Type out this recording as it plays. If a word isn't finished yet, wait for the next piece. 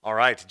All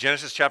right,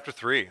 Genesis chapter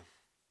 3.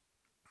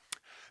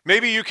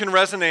 Maybe you can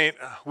resonate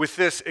with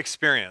this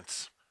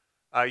experience.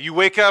 You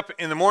wake up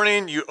in the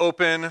morning, you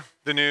open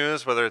the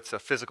news, whether it's a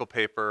physical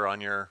paper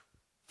on your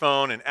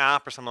phone, an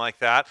app, or something like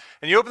that,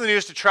 and you open the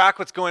news to track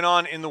what's going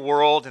on in the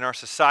world, in our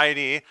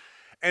society,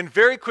 and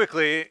very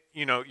quickly,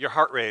 your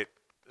heart rate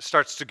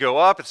starts to go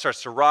up, it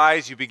starts to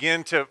rise, you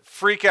begin to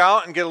freak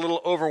out and get a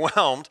little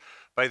overwhelmed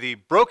by the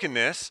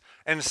brokenness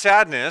and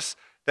sadness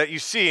that you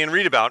see and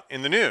read about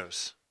in the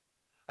news.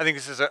 I think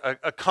this is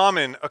a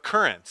common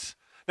occurrence.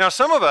 Now,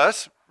 some of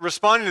us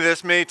responding to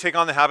this may take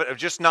on the habit of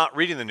just not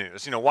reading the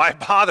news. Why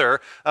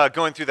bother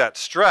going through that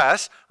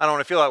stress? I don't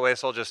want to feel that way,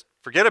 so I'll just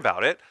forget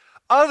about it.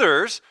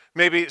 Others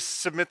maybe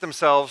submit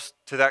themselves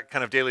to that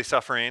kind of daily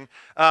suffering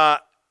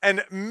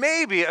and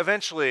maybe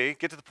eventually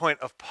get to the point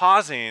of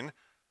pausing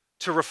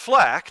to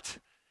reflect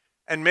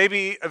and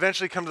maybe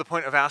eventually come to the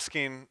point of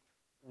asking,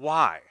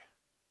 why?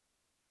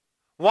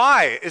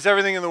 Why is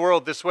everything in the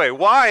world this way?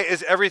 Why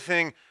is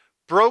everything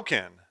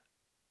broken?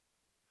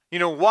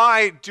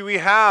 Why do we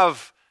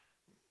have,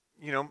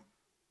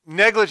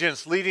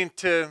 negligence leading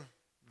to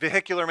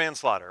vehicular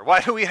manslaughter?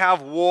 Why do we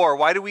have war?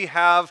 Why do we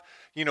have,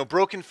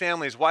 broken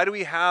families? Why do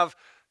we have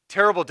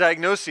terrible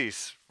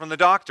diagnoses from the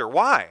doctor?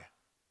 Why?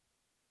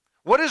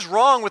 What is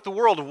wrong with the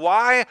world?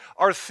 Why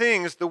are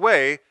things the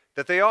way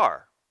that they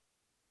are?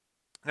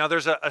 Now,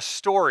 there's a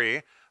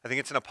story, I think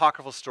it's an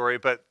apocryphal story,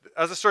 but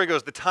as the story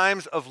goes, the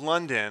Times of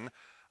London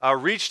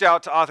reached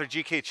out to author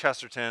G.K.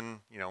 Chesterton,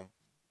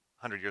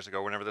 100 years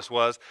ago, whenever this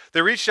was.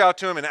 They reached out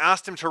to him and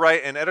asked him to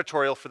write an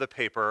editorial for the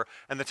paper,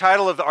 and the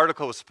title of the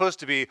article was supposed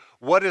to be,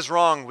 "What is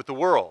Wrong with the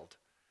World?"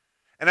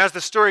 And as the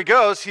story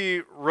goes,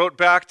 he wrote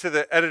back to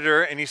the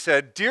editor and he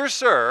said, "Dear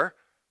sir,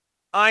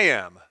 I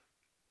am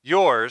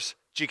yours,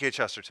 G.K.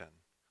 Chesterton.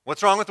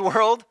 What's wrong with the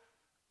world?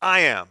 I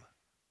am."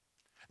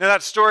 Now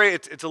that story,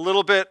 it's a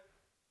little bit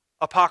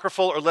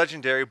apocryphal or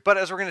legendary, but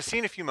as we're going to see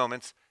in a few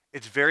moments,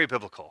 it's very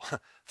biblical,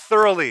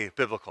 thoroughly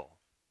biblical.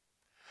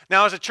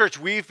 Now, as a church,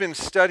 we've been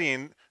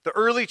studying the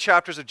early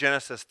chapters of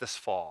Genesis this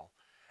fall.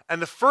 And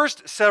the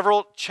first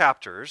several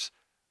chapters,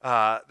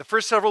 the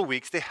first several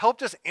weeks, they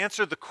helped us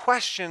answer the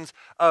questions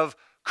of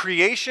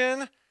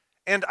creation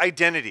and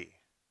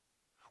identity.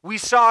 We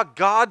saw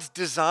God's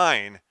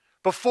design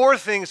before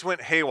things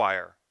went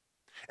haywire.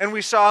 And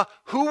we saw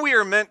who we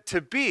are meant to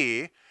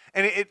be.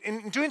 And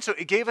in doing so,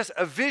 it gave us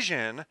a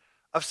vision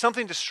of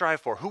something to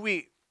strive for, who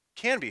we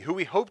can be, who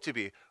we hope to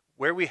be,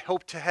 where we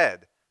hope to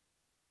head.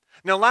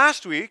 Now,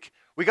 last week,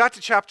 we got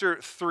to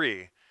chapter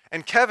 3,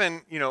 and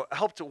Kevin,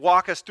 helped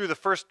walk us through the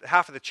first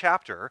half of the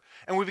chapter,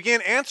 and we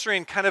began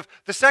answering kind of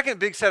the second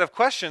big set of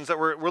questions that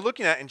we're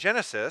looking at in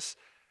Genesis,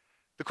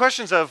 the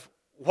questions of,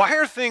 why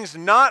are things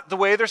not the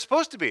way they're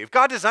supposed to be? If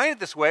God designed it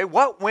this way,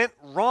 what went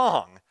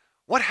wrong?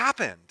 What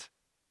happened?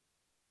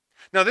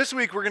 Now, this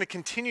week, we're going to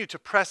continue to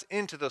press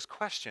into those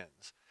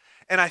questions,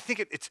 and I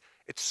think it's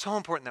so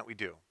important that we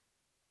do.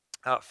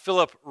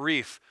 Philip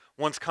Reef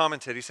once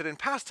commented, he said, in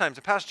past times,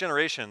 in past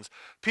generations,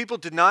 people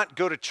did not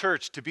go to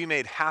church to be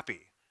made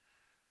happy.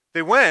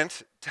 They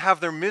went to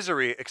have their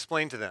misery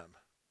explained to them.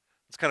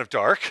 It's kind of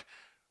dark,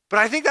 but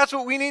I think that's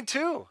what we need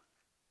too.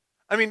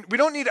 I mean, we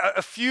don't need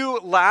a few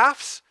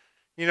laughs,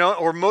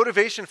 or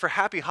motivation for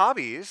happy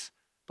hobbies,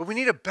 but we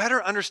need a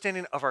better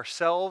understanding of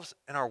ourselves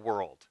and our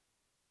world.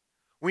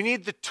 We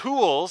need the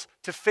tools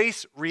to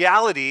face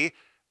reality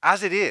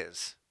as it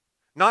is,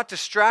 not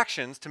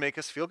distractions to make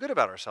us feel good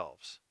about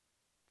ourselves.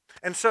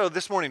 And so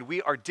this morning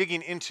we are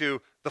digging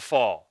into the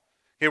fall.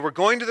 Okay, we're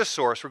going to the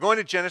source, we're going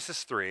to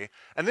Genesis 3,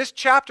 and this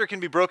chapter can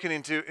be broken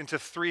into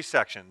three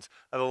sections.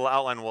 A little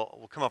outline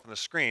will come up on the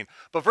screen.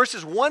 But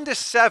verses 1 to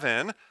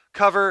 7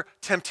 cover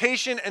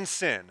temptation and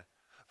sin.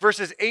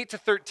 Verses 8 to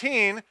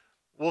 13,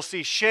 we'll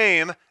see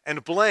shame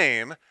and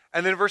blame.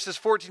 And then verses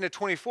 14 to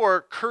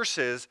 24,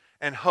 curses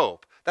and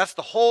hope. That's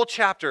the whole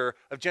chapter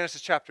of Genesis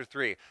chapter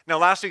 3. Now,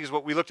 last week is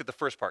what we looked at the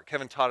first part.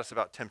 Kevin taught us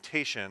about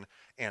temptation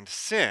and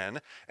sin.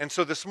 And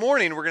so this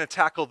morning, we're going to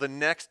tackle the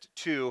next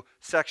two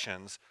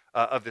sections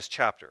of this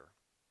chapter.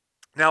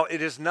 Now,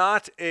 it is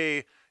not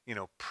a,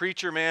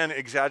 preacher man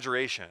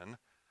exaggeration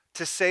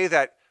to say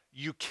that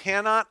you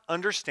cannot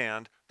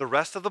understand the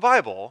rest of the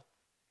Bible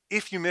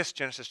if you miss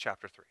Genesis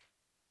chapter 3.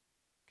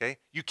 Okay?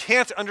 You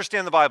can't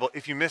understand the Bible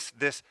if you miss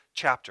this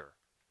chapter.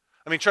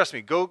 I mean, trust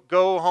me, go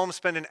home,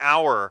 spend an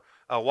hour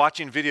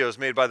watching videos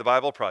made by the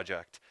Bible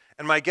Project.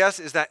 And my guess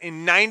is that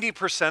in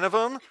 90% of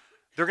them,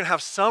 they're going to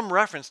have some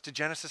reference to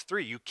Genesis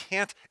 3. You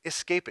can't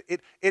escape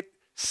it. It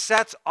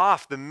sets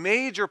off the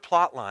major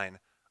plot line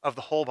of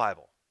the whole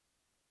Bible.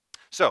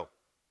 So,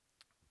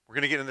 we're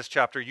going to get in this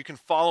chapter. You can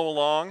follow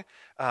along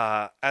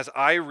as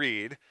I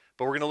read,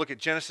 but we're going to look at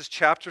Genesis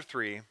chapter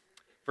 3,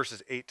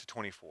 verses 8 to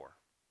 24.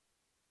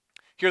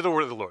 Hear the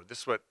word of the Lord.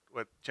 This is what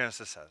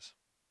Genesis says.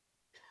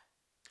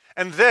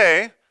 And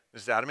they,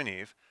 this is Adam and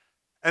Eve,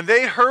 and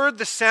they heard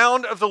the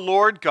sound of the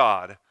Lord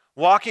God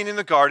walking in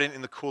the garden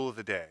in the cool of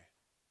the day.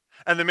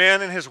 And the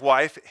man and his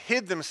wife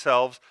hid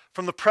themselves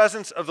from the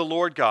presence of the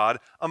Lord God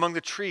among the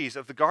trees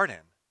of the garden.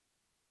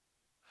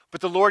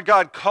 But the Lord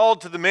God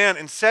called to the man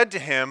and said to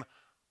him,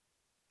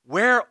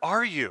 "Where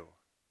are you?"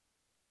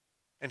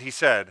 And he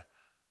said,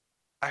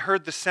 "I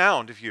heard the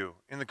sound of you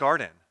in the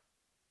garden,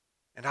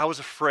 and I was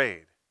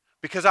afraid,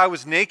 because I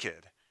was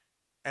naked,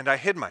 and I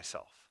hid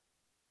myself."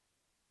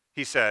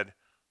 He said,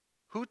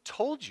 "Who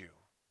told you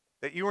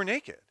that you were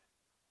naked?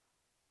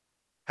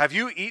 Have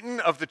you eaten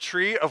of the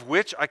tree of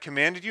which I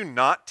commanded you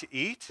not to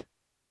eat?"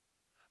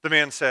 The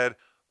man said,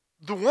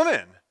 "The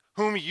woman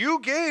whom you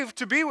gave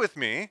to be with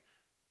me,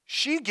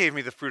 she gave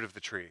me the fruit of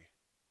the tree,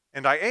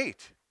 and I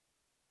ate."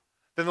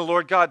 Then the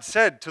Lord God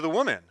said to the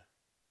woman,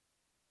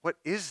 "What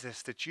is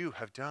this that you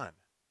have done?"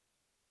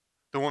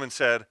 The woman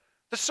said,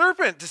 "The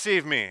serpent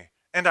deceived me,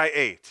 and I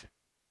ate."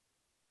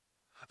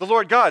 The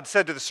Lord God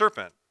said to the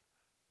serpent,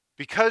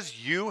 "Because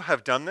you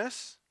have done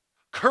this,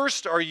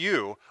 cursed are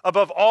you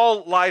above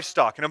all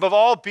livestock and above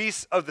all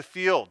beasts of the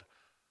field.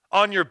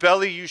 On your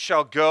belly you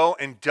shall go,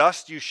 and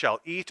dust you shall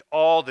eat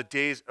all the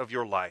days of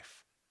your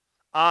life.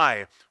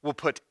 I will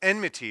put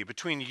enmity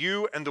between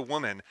you and the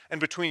woman, and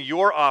between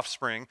your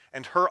offspring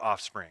and her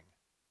offspring.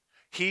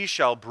 He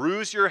shall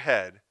bruise your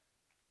head,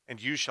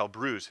 and you shall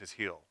bruise his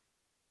heel."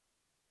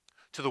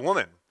 To the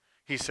woman,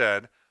 he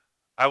said,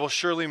 "I will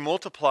surely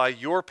multiply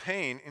your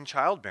pain in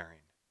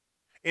childbearing.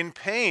 In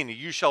pain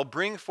you shall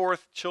bring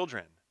forth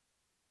children.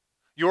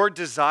 Your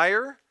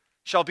desire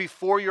shall be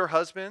for your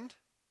husband,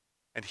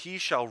 and he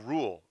shall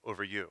rule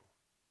over you."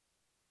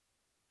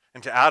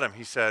 And to Adam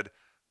he said,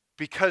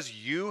 "Because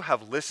you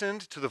have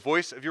listened to the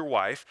voice of your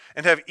wife,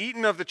 and have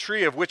eaten of the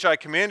tree of which I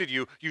commanded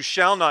you, you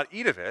shall not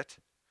eat of it.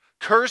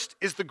 Cursed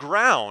is the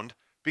ground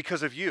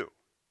because of you.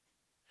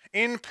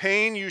 In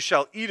pain you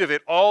shall eat of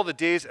it all the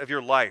days of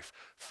your life.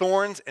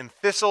 Thorns and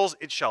thistles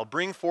it shall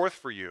bring forth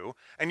for you,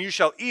 and you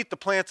shall eat the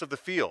plants of the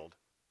field.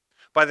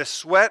 By the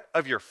sweat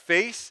of your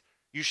face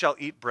you shall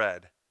eat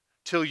bread,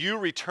 till you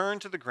return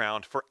to the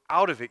ground, for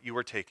out of it you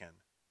were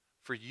taken.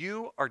 For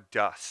you are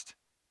dust,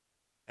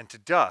 and to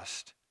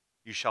dust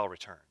you shall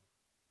return."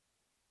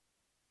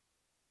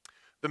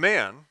 The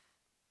man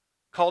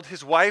called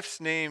his wife's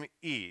name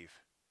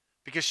Eve,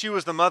 because she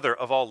was the mother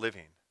of all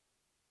living.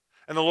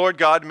 And the Lord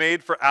God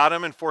made for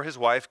Adam and for his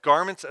wife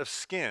garments of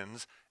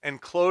skins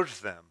and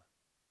clothed them.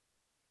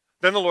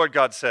 Then the Lord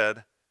God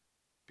said,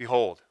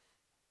 "Behold,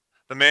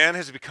 the man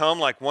has become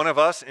like one of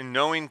us in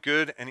knowing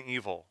good and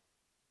evil.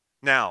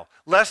 Now,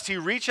 lest he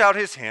reach out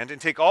his hand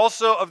and take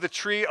also of the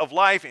tree of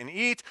life and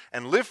eat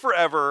and live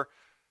forever."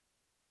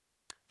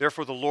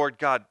 Therefore the Lord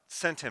God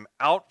sent him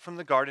out from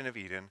the Garden of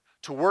Eden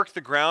to work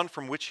the ground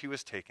from which he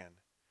was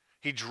taken.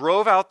 He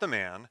drove out the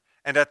man,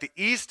 and at the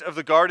east of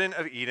the Garden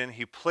of Eden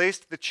he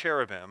placed the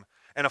cherubim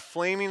and a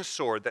flaming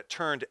sword that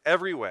turned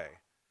every way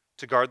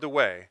to guard the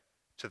way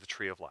to the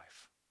tree of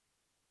life.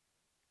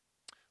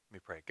 Let me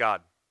pray.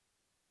 God,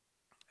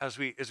 as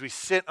we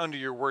sit under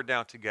your word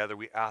now together,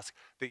 we ask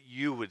that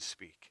you would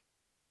speak.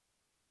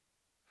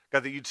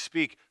 God, that you'd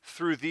speak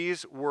through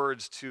these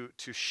words to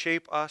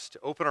shape us, to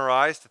open our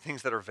eyes to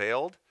things that are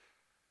veiled,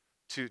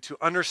 to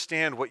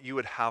understand what you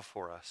would have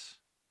for us.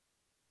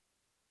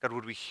 God,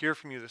 would we hear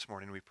from you this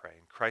morning, we pray.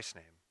 In Christ's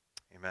name,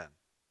 amen.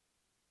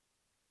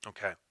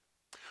 Okay.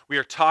 We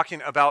are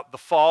talking about the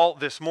fall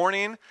this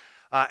morning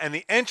and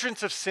the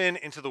entrance of sin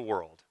into the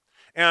world.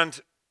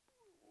 And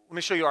let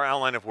me show you our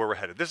outline of where we're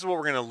headed. This is what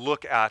we're going to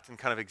look at and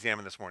kind of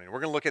examine this morning. We're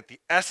going to look at the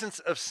essence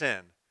of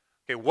sin.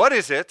 Okay, what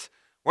is it?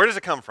 Where does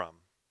it come from?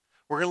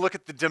 We're going to look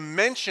at the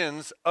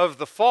dimensions of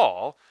the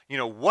fall.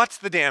 What's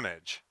the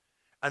damage?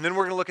 And then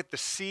we're going to look at the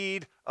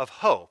seed of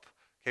hope.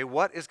 Okay,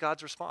 what is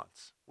God's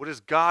response? What is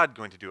God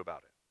going to do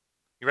about it?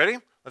 You ready?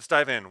 Let's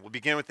dive in. We'll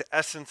begin with the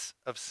essence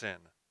of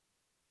sin.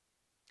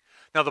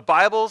 Now, the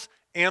Bible's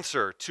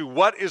answer to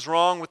what is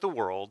wrong with the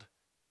world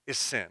is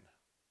sin.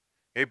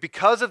 Okay,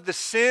 because of the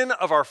sin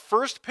of our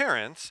first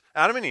parents,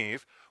 Adam and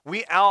Eve,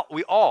 we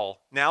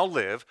all now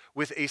live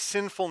with a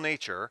sinful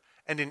nature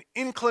and an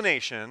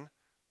inclination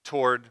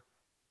toward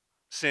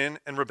sin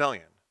and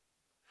rebellion.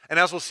 And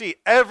as we'll see,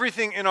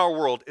 everything in our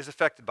world is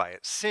affected by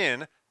it.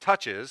 Sin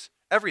touches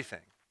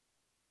everything.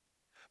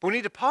 But we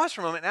need to pause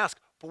for a moment and ask,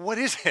 but what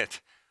is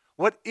it?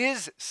 What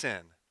is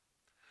sin?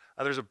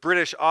 There's a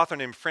British author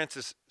named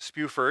Francis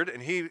Spuford,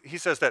 and he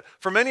says that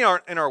for many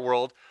in our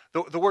world,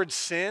 the word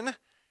sin,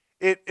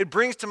 it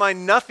brings to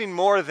mind nothing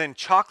more than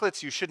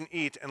chocolates you shouldn't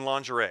eat and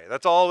lingerie.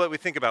 That's all that we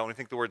think about when we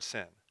think the word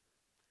sin.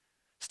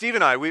 Steve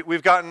and I,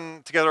 we've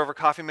gotten together over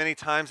coffee many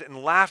times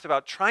and laughed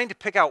about trying to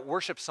pick out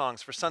worship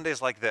songs for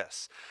Sundays like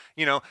this.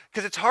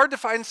 Because it's hard to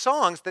find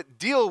songs that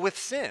deal with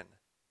sin.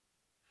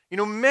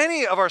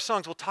 Many of our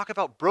songs will talk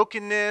about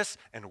brokenness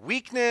and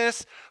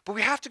weakness, but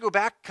we have to go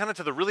back kind of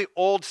to the really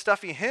old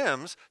stuffy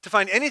hymns to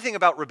find anything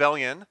about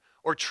rebellion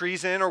or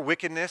treason or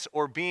wickedness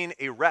or being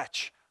a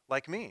wretch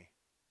like me.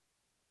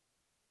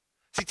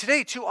 See,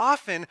 today, too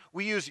often,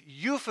 we use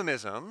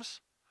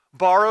euphemisms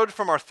borrowed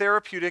from our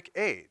therapeutic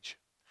age.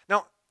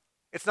 Now,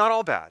 it's not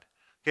all bad,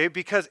 okay,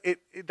 because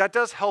that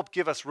does help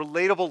give us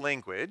relatable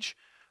language,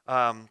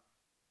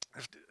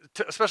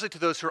 especially to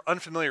those who are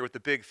unfamiliar with the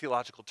big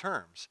theological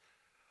terms.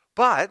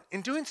 But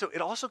in doing so,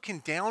 it also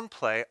can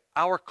downplay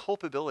our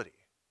culpability,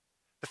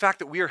 the fact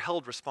that we are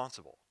held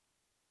responsible.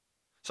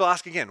 So I'll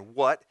ask again,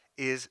 what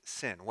is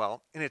sin?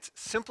 Well, in its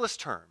simplest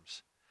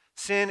terms,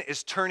 sin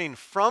is turning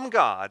from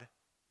God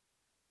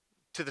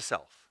to the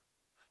self,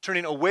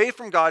 turning away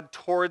from God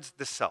towards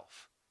the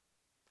self.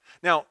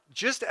 Now,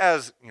 just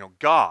as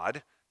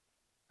God,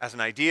 as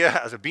an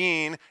idea, as a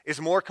being,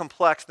 is more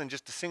complex than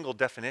just a single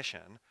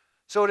definition,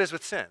 so it is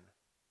with sin.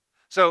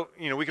 So,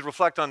 we could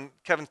reflect on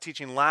Kevin's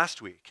teaching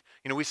last week.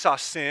 We saw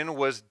sin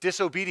was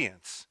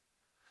disobedience.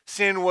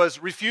 Sin was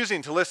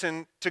refusing to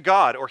listen to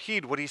God or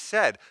heed what he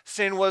said.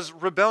 Sin was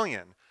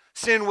rebellion.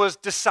 Sin was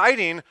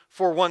deciding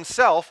for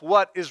oneself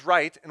what is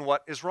right and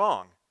what is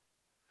wrong.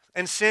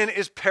 And sin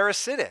is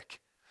parasitic,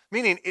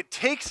 meaning it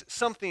takes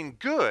something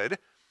good,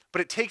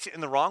 but it takes it in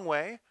the wrong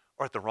way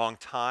or at the wrong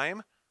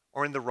time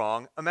or in the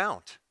wrong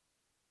amount.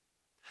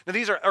 Now,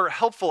 these are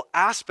helpful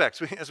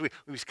aspects as we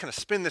kind of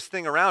spin this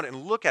thing around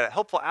and look at it,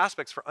 helpful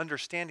aspects for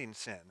understanding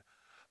sin.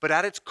 But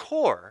at its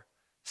core,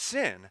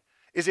 sin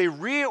is a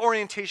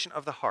reorientation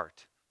of the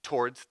heart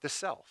towards the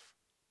self.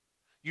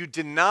 You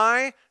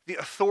deny the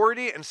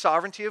authority and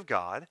sovereignty of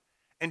God,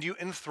 and you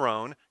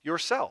enthrone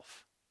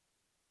yourself.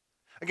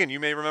 Again, you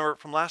may remember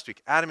from last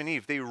week, Adam and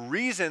Eve, they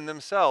reason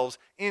themselves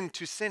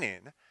into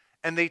sinning,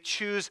 and they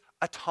choose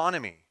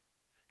autonomy,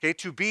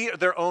 to be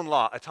their own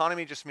law.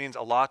 Autonomy just means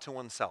a law to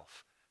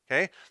oneself.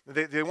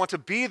 They want to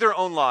be their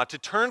own law, to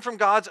turn from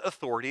God's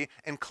authority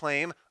and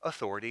claim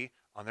authority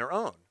on their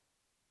own.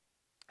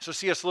 So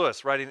C.S.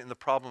 Lewis, writing in The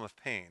Problem of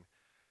Pain,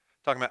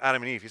 talking about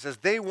Adam and Eve, he says,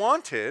 they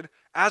wanted,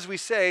 as we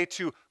say,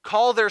 to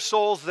call their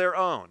souls their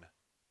own.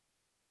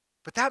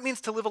 But that means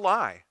to live a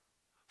lie,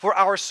 for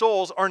our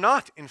souls are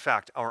not, in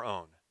fact, our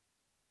own.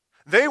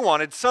 They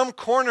wanted some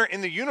corner in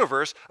the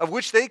universe of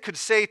which they could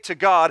say to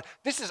God,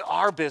 this is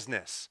our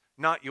business,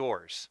 not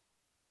yours.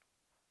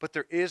 But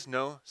there is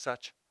no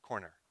such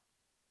corner.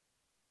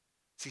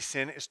 See,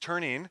 sin is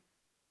turning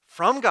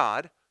from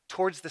God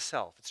towards the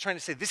self. It's trying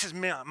to say, this is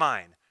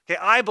mine.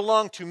 I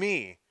belong to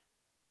me.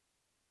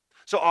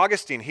 So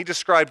Augustine, he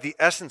described the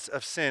essence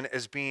of sin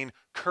as being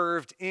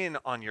curved in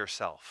on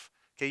yourself.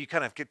 You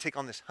kind of take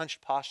on this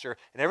hunched posture,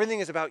 and everything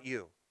is about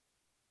you.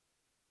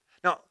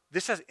 Now,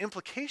 this has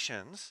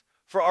implications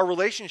for our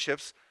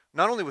relationships,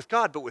 not only with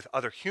God, but with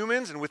other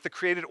humans and with the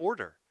created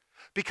order.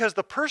 Because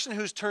the person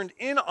who's turned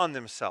in on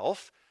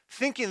themselves,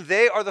 thinking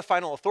they are the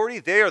final authority,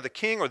 they are the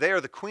king or they are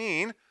the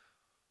queen,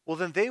 well,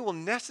 then they will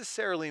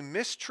necessarily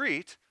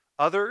mistreat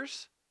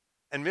others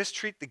and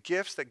mistreat the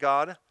gifts that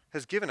God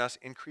has given us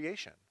in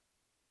creation.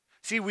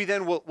 See, we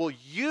then will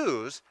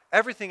use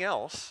everything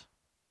else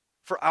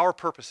for our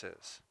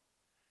purposes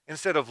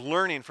instead of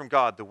learning from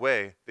God the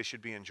way they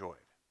should be enjoyed.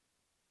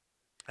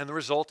 And the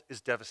result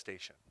is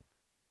devastation.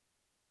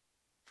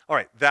 All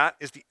right, that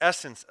is the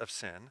essence of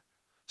sin.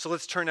 So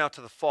let's turn now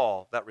to the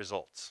fall that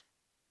results.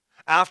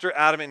 After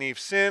Adam and Eve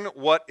sin,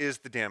 what is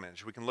the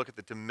damage? We can look at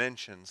the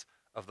dimensions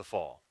of the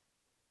fall.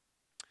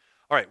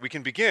 All right, we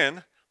can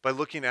begin by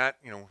looking at,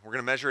 we're going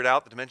to measure it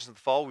out, the dimensions of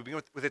the fall. We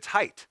begin with its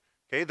height,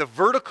 the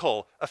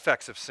vertical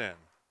effects of sin.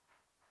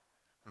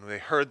 When they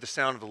heard the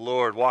sound of the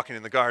Lord walking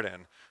in the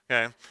garden,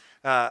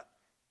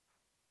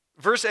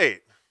 Verse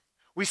 8,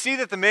 we see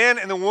that the man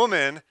and the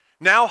woman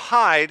now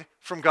hide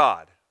from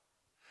God.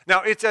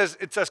 Now, it's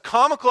as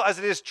comical as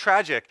it is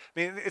tragic. I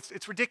mean,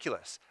 it's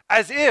ridiculous.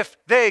 As if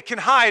they can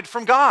hide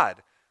from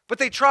God. But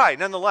they try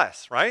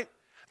nonetheless, right?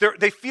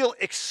 They feel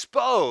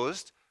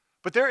exposed,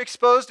 but they're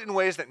exposed in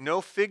ways that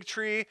no fig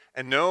tree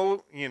and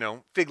no,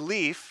 fig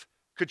leaf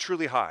could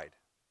truly hide.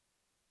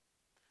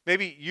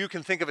 Maybe you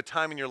can think of a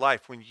time in your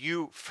life when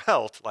you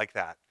felt like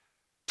that,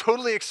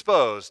 totally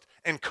exposed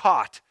and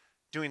caught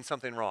doing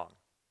something wrong.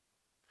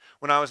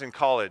 When I was in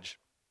college,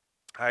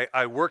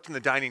 I worked in the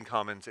dining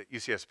commons at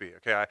UCSB.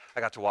 I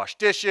got to wash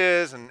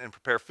dishes and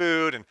prepare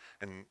food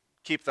and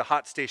keep the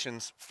hot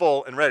stations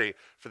full and ready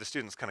for the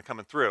students kind of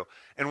coming through.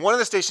 And one of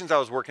the stations I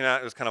was working at,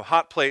 it was kind of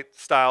hot plate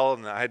style,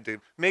 and I had to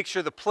make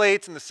sure the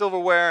plates and the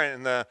silverware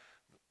and the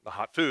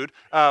hot food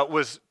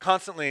was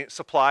constantly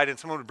supplied, and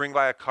someone would bring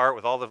by a cart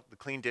with all the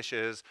clean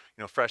dishes,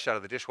 fresh out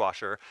of the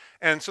dishwasher.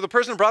 And so the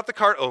person brought the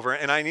cart over,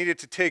 and I needed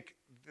to take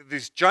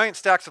these giant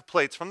stacks of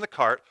plates from the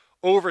cart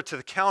over to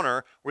the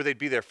counter where they'd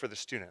be there for the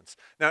students.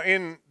 Now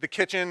in the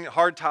kitchen,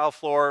 hard tile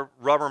floor,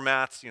 rubber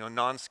mats,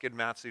 non-skid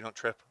mats so you don't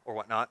trip or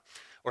whatnot,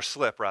 or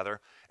slip rather.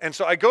 And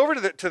so I go over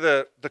to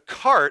the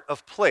cart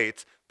of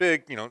plates,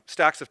 big,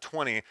 stacks of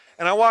 20,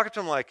 and I walk up to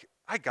them like,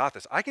 I got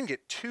this. I can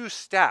get 2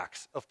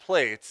 stacks of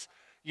plates,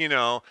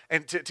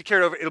 and to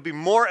carry it over, it'll be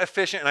more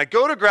efficient. And I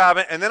go to grab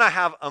it, and then I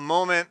have a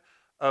moment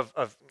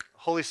of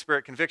Holy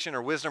Spirit conviction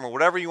or wisdom or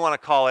whatever you want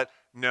to call it.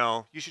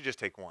 No, you should just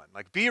take one.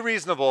 Like, be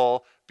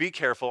reasonable, be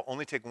careful,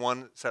 only take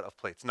 1 set of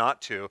plates,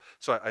 not 2.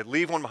 So I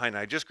leave one behind,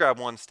 and I just grab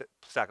 1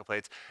 stack of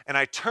plates, and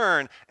I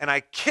turn, and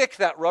I kick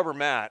that rubber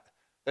mat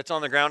that's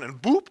on the ground,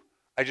 and boop,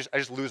 I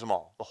just lose them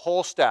all. The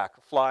whole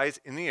stack flies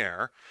in the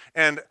air,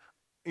 and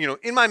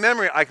in my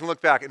memory, I can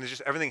look back and it's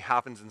just everything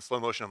happens in slow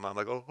motion. I'm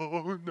like,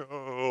 oh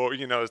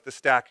no, as the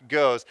stack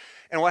goes.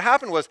 And what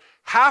happened was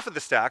half of the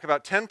stack,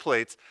 about 10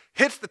 plates,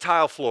 hits the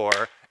tile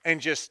floor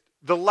and just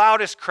the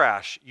loudest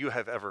crash you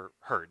have ever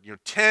heard.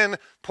 10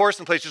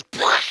 porcelain plates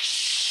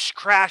just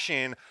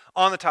crashing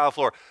on the tile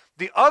floor.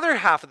 The other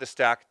half of the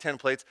stack, 10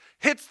 plates,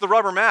 hits the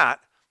rubber mat,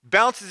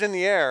 bounces in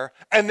the air,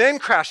 and then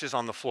crashes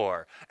on the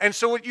floor. And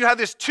so you have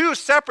these two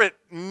separate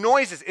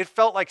noises. It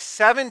felt like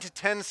 7 to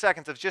 10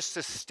 seconds of just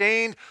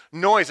sustained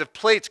noise of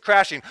plates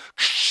crashing,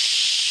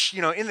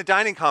 in the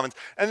dining commons.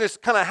 And this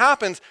kind of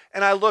happens,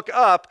 and I look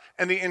up,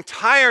 and the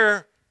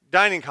entire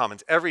dining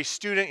commons, every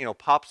student,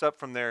 pops up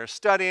from their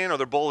studying or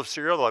their bowl of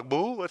cereal. They're like,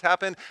 boo, what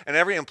happened? And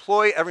every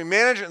employee, every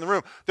manager in the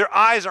room, their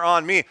eyes are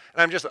on me.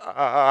 And I'm just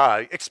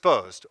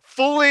exposed,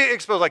 fully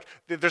exposed. Like,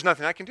 there's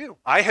nothing I can do.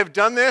 I have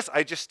done this.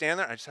 I just stand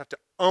there. I just have to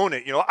own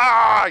it.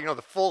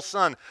 The full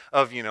sun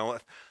of,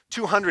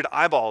 200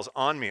 eyeballs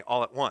on me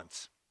all at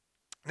once.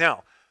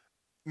 Now,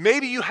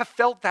 maybe you have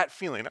felt that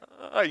feeling,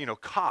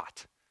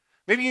 caught.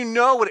 Maybe you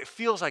know what it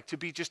feels like to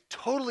be just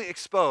totally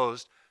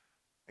exposed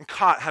and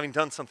caught having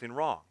done something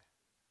wrong.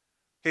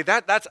 Okay,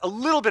 that's a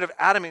little bit of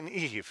Adam and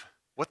Eve,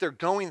 what they're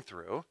going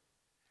through,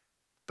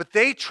 but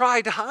they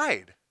tried to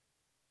hide.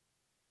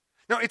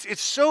 Now,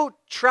 it's so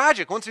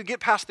tragic once we get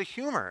past the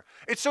humor.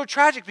 It's so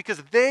tragic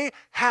because they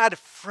had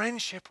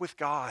friendship with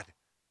God.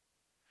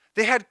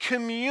 They had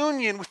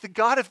communion with the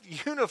God of the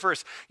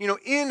universe,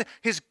 in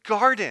his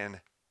garden.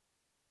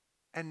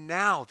 And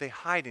now they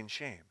hide in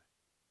shame.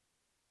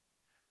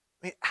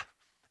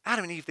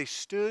 Adam and Eve, they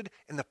stood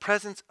in the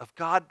presence of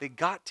God. They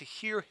got to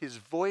hear his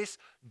voice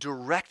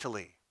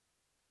directly.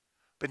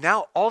 But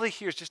now all they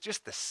hear is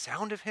just the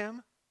sound of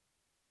him,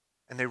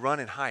 and they run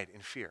and hide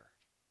in fear.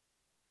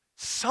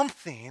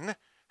 Something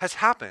has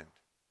happened.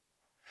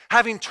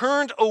 Having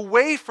turned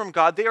away from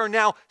God, they are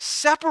now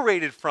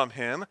separated from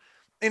him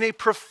in a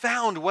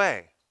profound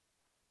way.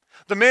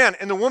 The man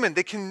and the woman,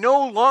 they can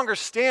no longer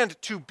stand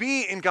to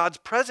be in God's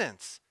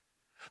presence.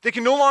 They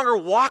can no longer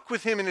walk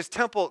with him in his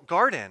temple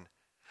garden.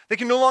 They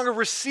can no longer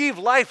receive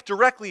life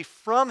directly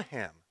from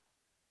him.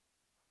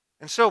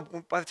 And so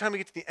by the time we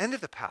get to the end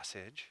of the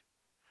passage,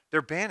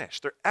 they're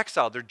banished, they're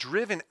exiled, they're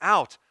driven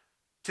out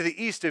to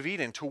the east of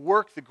Eden to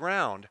work the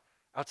ground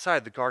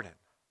outside the garden.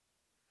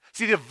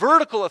 See, the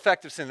vertical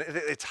effect of sin,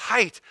 its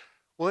height,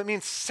 well, it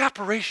means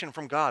separation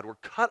from God. We're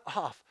cut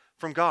off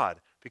from God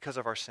because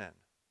of our sin.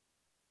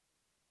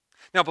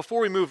 Now,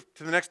 before we move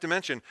to the next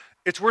dimension,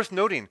 it's worth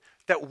noting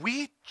that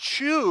we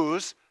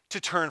choose to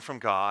turn from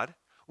God.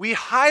 We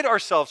hide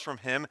ourselves from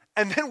him,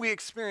 and then we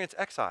experience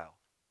exile.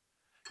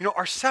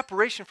 Our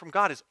separation from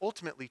God is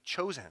ultimately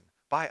chosen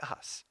by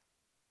us.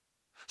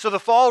 So the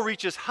fall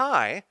reaches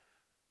high,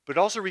 but it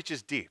also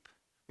reaches deep.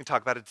 We can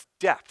talk about its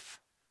depth,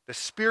 the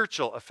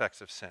spiritual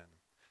effects of sin.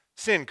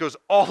 Sin goes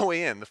all the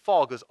way in. The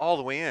fall goes all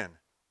the way in.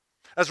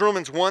 As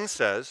Romans 1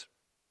 says,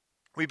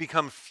 we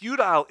become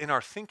futile in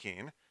our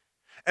thinking,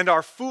 and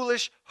our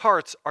foolish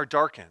hearts are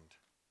darkened.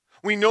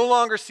 We no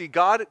longer see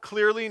God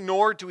clearly,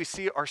 nor do we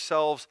see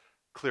ourselves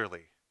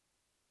clearly.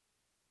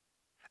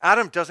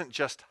 Adam doesn't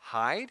just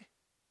hide,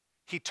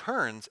 he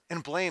turns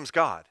and blames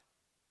God.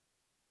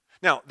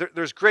 Now,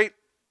 there's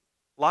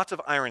lots of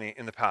irony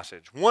in the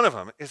passage. One of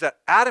them is that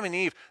Adam and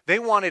Eve, they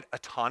wanted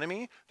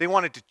autonomy. They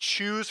wanted to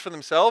choose for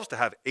themselves, to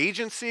have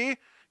agency.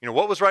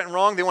 What was right and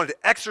wrong. They wanted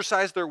to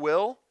exercise their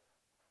will.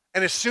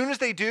 And as soon as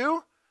they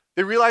do,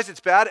 they realize it's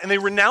bad and they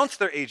renounce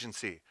their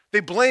agency.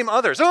 They blame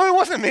others. Oh, it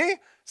wasn't me.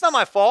 It's not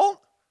my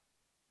fault.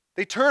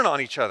 They turn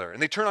on each other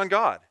and they turn on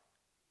God.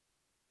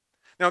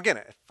 Now again,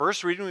 at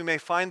first reading, we may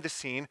find the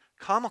scene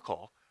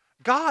comical.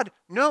 God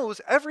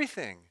knows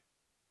everything.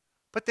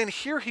 But then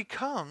here he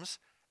comes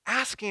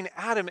asking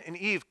Adam and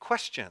Eve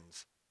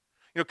questions.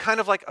 Kind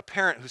of like a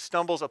parent who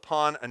stumbles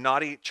upon a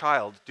naughty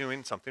child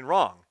doing something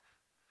wrong.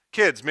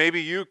 Kids, maybe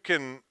you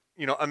can,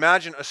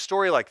 imagine a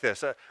story like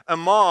this. A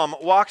mom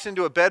walks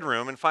into a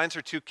bedroom and finds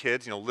her two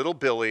kids, little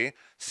Billy,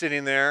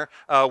 sitting there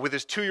with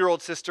his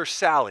 2-year-old sister,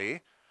 Sally.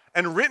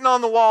 And written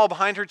on the wall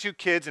behind her two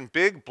kids in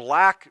big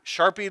black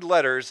Sharpied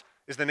letters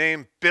is the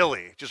name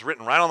Billy, just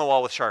written right on the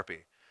wall with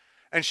Sharpie.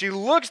 And she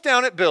looks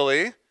down at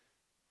Billy,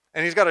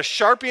 and he's got a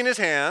Sharpie in his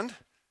hand,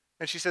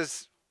 and she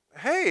says,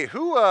 hey,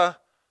 who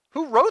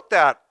wrote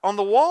that on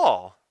the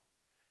wall?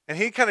 And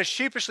he kind of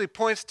sheepishly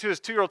points to his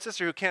 2-year-old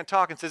sister who can't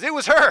talk and says, it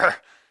was her.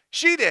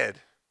 She did.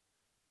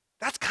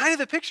 That's kind of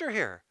the picture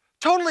here.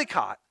 Totally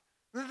caught.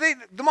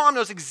 The mom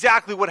knows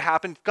exactly what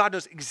happened. God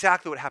knows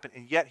exactly what happened.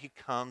 And yet he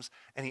comes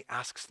and he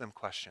asks them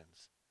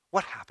questions.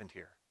 What happened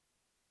here?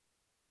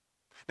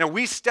 Now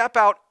we step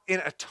out in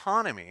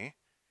autonomy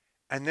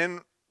and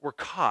then we're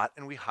caught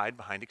and we hide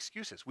behind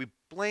excuses. We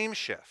blame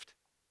shift.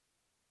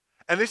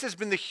 And this has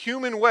been the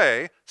human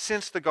way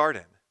since the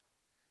garden.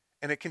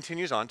 And it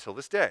continues on till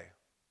this day.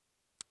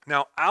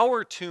 Now,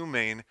 our two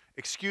main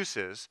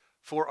excuses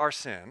for our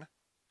sin,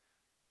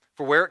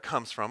 for where it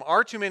comes from,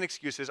 our two main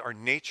excuses are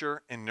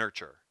nature and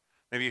nurture.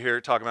 Maybe you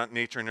hear talk about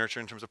nature and nurture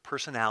in terms of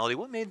personality.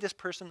 What made this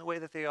person the way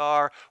that they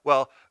are?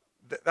 Well,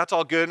 That's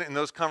all good in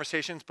those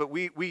conversations, but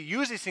we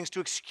use these things to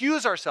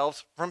excuse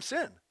ourselves from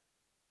sin.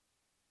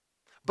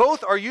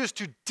 Both are used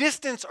to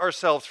distance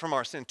ourselves from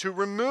our sin, to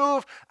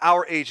remove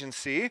our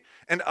agency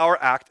and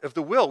our act of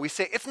the will. We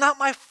say, it's not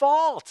my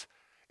fault.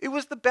 It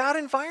was the bad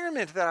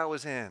environment that I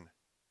was in.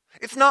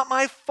 It's not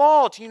my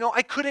fault.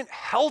 I couldn't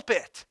help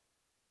it.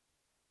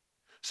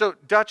 So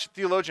Dutch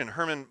theologian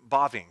Herman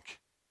Bavinck,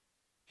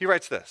 he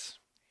writes this.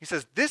 He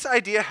says, this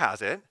idea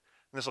has it, and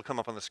this will come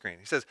up on the screen.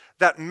 He says,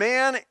 that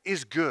man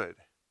is good,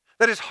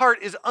 that his heart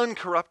is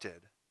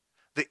uncorrupted.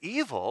 The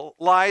evil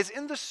lies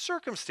in the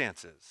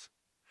circumstances,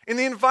 in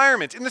the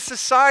environment, in the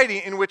society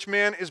in which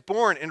man is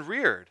born and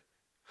reared.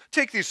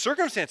 Take these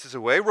circumstances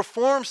away,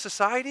 reform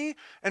society,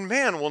 and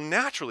man will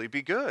naturally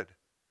be good.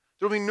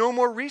 There will be no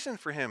more reason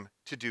for him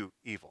to do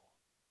evil.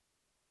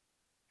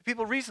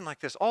 People reason like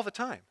this all the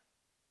time.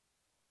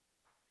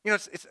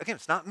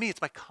 It's not me,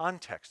 it's my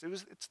context.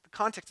 It's the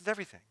context is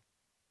everything.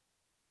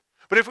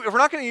 But if we're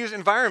not going to use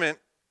environment,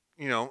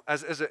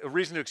 as a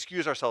reason to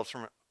excuse ourselves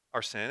from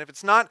our sin, if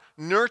it's not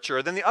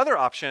nurture, then the other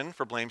option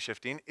for blame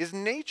shifting is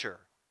nature.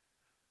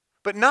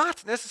 But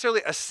not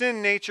necessarily a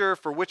sin nature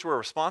for which we're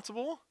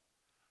responsible,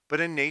 but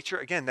a nature,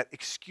 again, that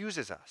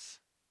excuses us.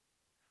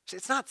 So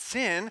it's not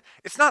sin,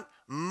 it's not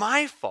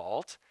my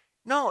fault.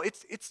 No,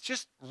 it's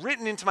just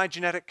written into my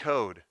genetic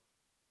code.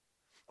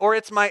 Or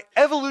it's my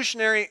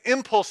evolutionary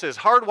impulses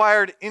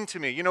hardwired into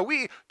me.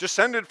 We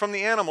descended from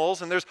the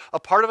animals, and there's a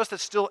part of us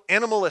that's still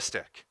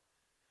animalistic.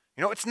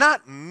 It's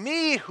not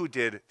me who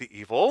did the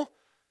evil,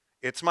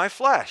 it's my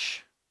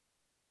flesh.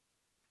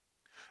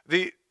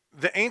 The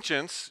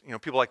ancients,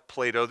 people like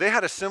Plato, they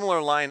had a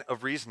similar line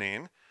of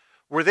reasoning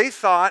where they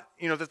thought,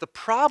 that the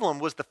problem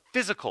was the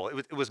physical.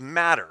 It was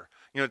matter.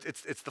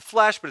 It's the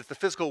flesh, but it's the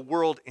physical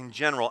world in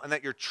general, and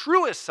that your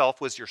truest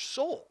self was your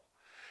soul.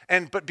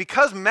 But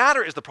because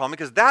matter is the problem,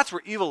 because that's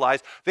where evil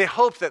lies, they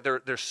hoped that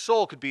their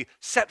soul could be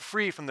set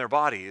free from their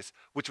bodies,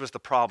 which was the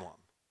problem.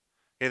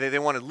 They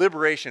wanted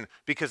liberation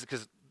because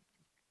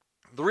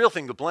the real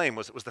thing to blame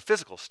was the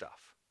physical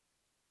stuff.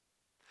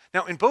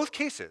 Now, in both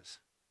cases,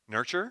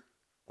 nurture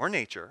or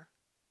nature,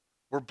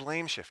 we're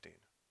blame shifting.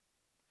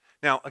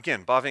 Now,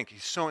 again, Bavinck,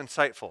 he's so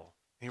insightful.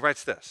 He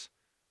writes this.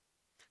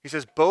 He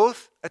says,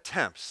 both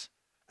attempts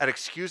at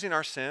excusing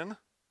our sin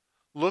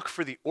look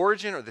for the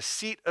origin or the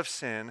seat of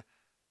sin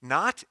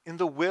not in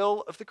the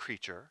will of the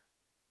creature,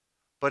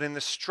 but in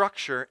the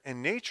structure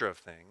and nature of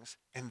things,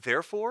 and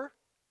therefore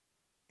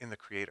in the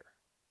Creator,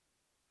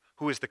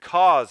 who is the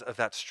cause of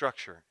that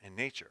structure and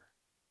nature.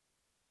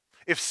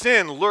 If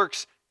sin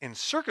lurks in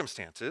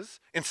circumstances,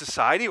 in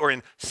society, or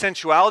in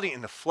sensuality,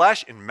 in the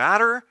flesh, in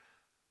matter,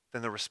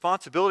 then the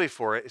responsibility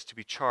for it is to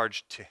be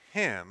charged to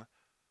Him,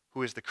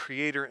 who is the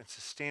creator and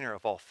sustainer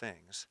of all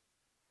things.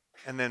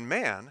 And then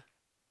man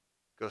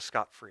goes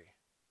scot-free.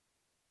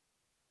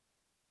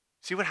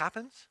 See what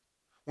happens?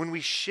 When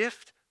we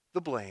shift the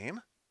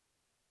blame,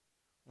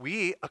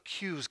 we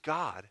accuse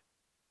God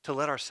to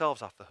let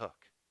ourselves off the hook.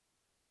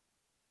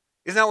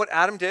 Isn't that what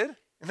Adam did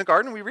in the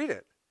garden? We read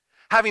it.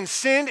 Having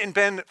sinned and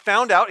been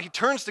found out, he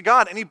turns to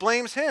God and he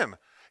blames him.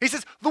 He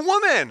says, the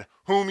woman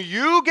whom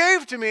you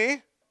gave to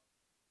me,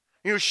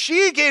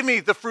 she gave me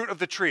the fruit of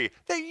the tree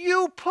that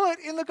you put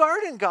in the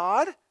garden,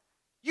 God.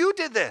 You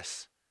did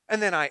this. And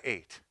then I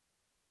ate.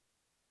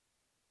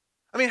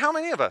 I mean, how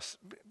many of us,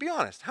 be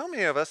honest, how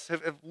many of us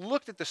have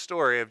looked at the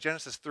story of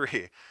Genesis 3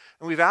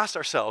 and we've asked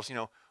ourselves,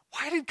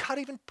 why did God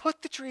even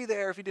put the tree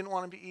there if he didn't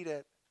want him to eat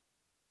it?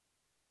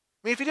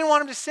 I mean, if he didn't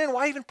want him to sin,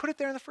 why even put it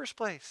there in the first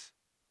place?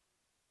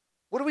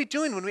 What are we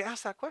doing when we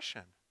ask that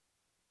question?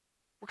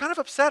 We're kind of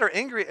upset or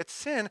angry at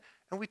sin,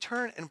 and we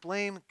turn and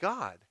blame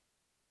God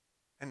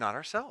and not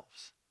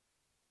ourselves.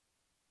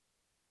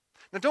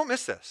 Now, don't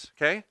miss this,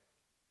 okay?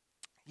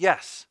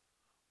 Yes,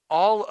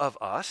 all of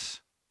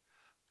us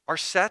are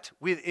set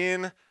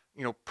within,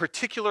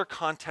 particular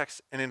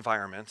contexts and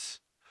environments.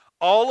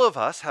 All of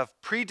us have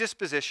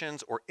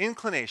predispositions or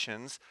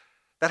inclinations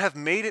that have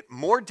made it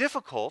more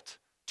difficult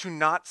to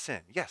not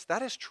sin. Yes,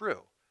 that is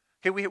true.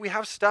 Okay, we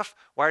have stuff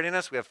wired in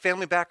us. We have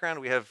family background.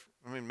 We have,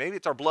 maybe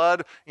it's our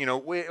blood,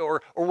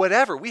 or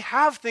whatever. We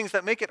have things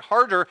that make it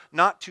harder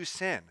not to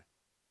sin.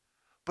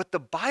 But the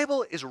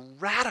Bible is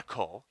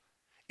radical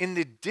in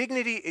the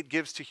dignity it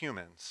gives to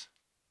humans.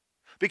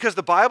 Because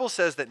the Bible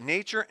says that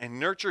nature and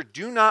nurture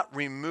do not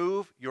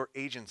remove your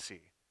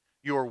agency,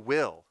 your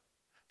will,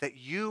 that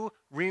you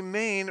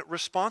remain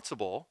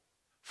responsible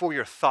for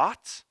your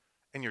thoughts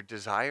and your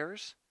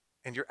desires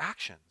and your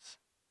actions.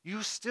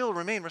 You still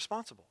remain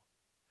responsible.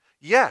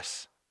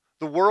 Yes,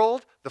 the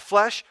world, the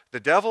flesh, the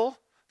devil,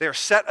 they are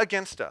set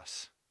against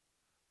us.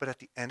 But at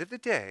the end of the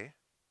day,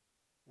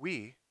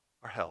 we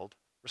are held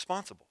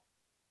responsible.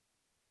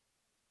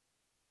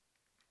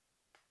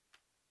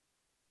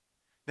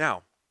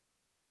 Now,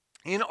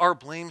 in our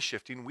blame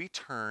shifting, we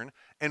turn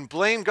and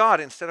blame God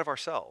instead of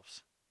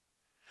ourselves.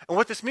 And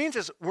what this means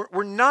is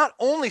we're not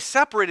only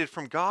separated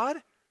from God,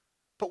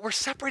 but we're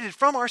separated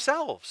from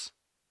ourselves.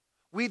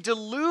 We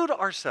delude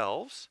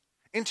ourselves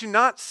into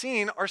not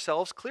seeing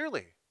ourselves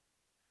clearly.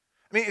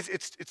 I mean,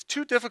 it's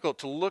too difficult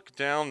to look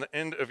down the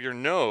end of your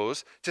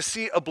nose to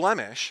see a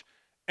blemish,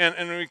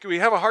 and we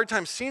have a hard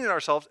time seeing it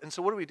ourselves. And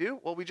so what do?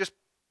 Well, we just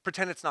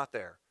pretend it's not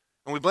there.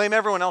 And we blame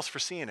everyone else for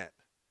seeing it,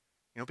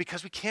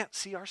 because we can't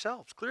see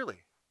ourselves clearly.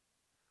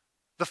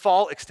 The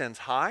fall extends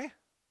high,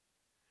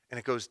 and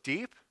it goes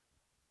deep,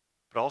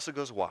 but also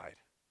goes wide.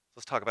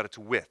 Let's talk about its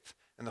width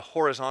and the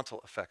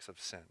horizontal effects of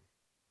sin.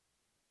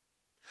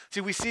 See,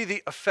 we see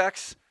the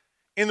effects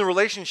in the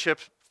relationship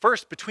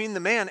first between the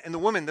man and the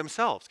woman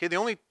themselves. Okay, the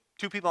only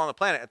two people on the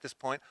planet at this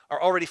point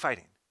are already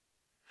fighting.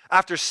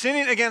 After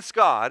sinning against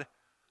God,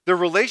 their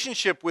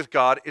relationship with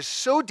God is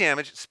so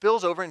damaged it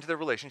spills over into their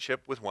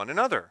relationship with one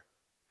another.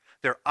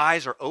 Their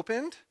eyes are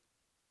opened.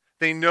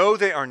 They know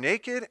they are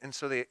naked, and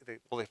so they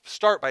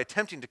start by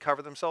attempting to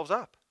cover themselves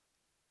up.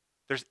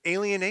 There's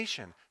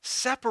alienation,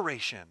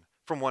 separation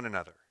from one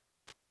another.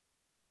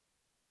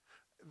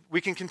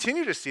 We can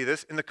continue to see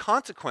this in the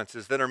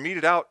consequences that are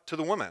meted out to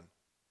the woman.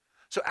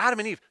 So Adam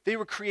and Eve, they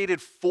were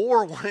created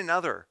for one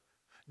another,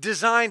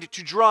 designed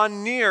to draw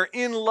near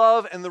in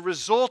love, and the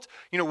result,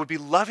 would be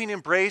loving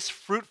embrace,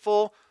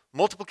 fruitful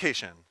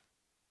multiplication.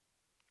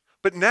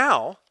 But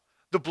now,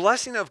 the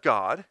blessing of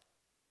God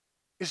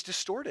is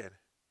distorted.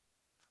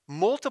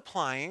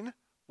 Multiplying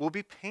will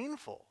be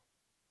painful,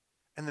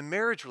 and the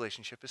marriage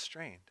relationship is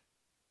strained.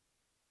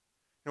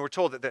 We're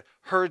told that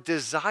her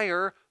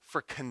desire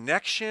for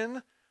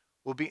connection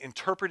will be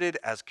interpreted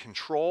as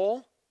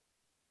control,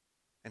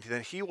 and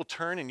then he will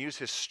turn and use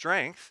his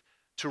strength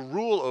to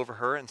rule over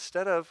her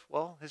instead of,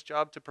 his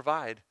job to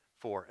provide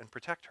for and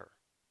protect her.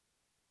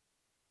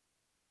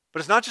 But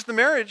it's not just the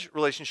marriage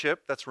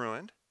relationship that's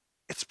ruined,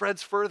 it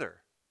spreads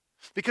further.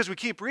 Because we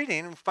keep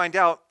reading and find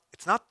out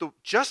it's not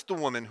just the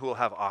woman who will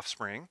have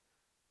offspring,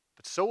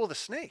 but so will the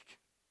snake.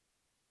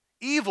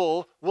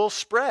 Evil will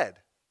spread.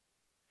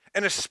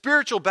 And a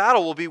spiritual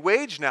battle will be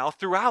waged now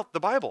throughout the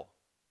Bible.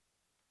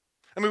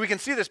 I mean, we can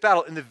see this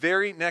battle in the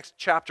very next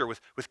chapter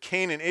with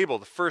Cain and Abel,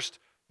 the first,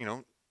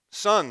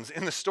 sons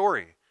in the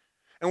story.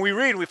 And we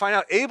read and we find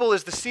out Abel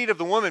is the seed of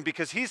the woman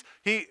because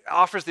he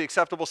offers the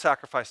acceptable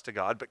sacrifice to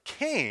God. But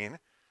Cain,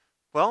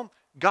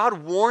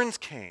 God warns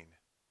Cain.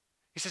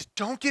 He says,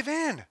 don't give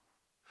in.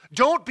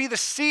 Don't be the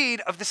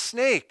seed of the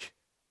snake.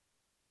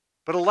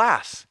 But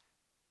alas,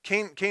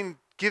 Cain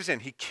gives in.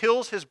 He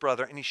kills his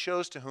brother and he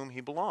shows to whom he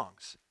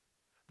belongs.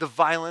 The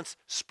violence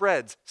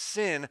spreads.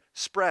 Sin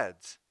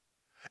spreads.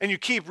 And you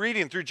keep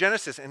reading through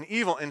Genesis, and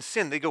evil and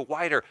sin, they go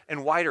wider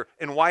and wider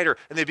and wider,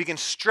 and they begin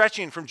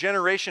stretching from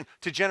generation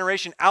to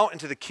generation out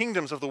into the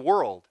kingdoms of the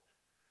world.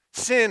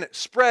 Sin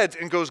spreads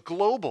and goes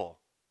global,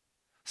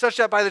 such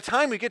that by the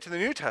time we get to the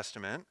New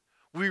Testament,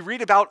 we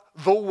read about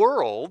the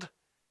world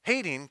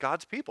hating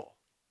God's people.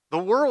 The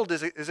world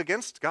is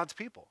against God's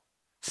people.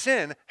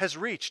 Sin has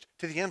reached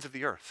to the ends of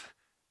the earth.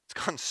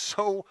 It's gone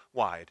so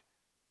wide.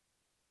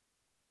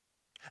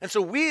 And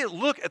so we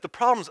look at the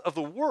problems of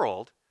the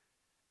world,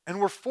 and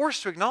we're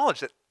forced to acknowledge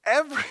that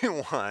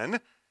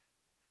everyone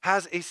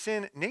has a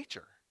sin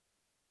nature.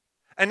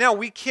 And now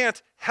we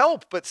can't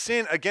help but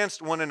sin against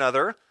one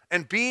another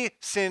and be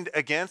sinned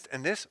against,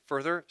 and this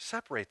further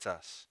separates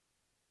us.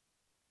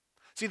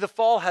 See, the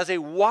fall has a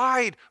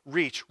wide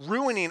reach,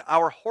 ruining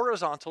our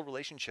horizontal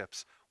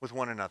relationships with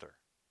one another.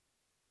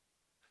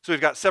 So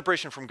we've got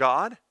separation from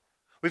God,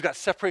 we've got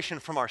separation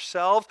from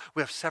ourselves,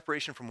 we have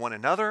separation from one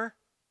another.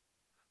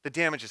 The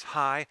damage is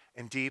high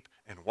and deep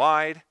and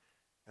wide.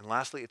 And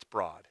lastly, it's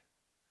broad.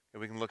 And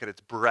we can look at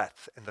its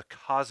breadth and the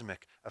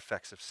cosmic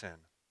effects of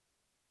sin.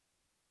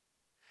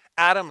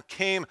 Adam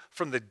came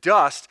from the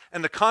dust,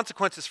 and the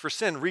consequences for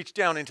sin reach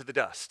down into the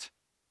dust.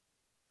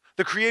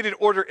 The created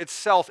order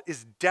itself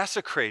is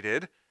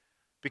desecrated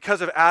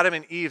because of Adam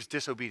and Eve's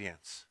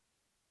disobedience.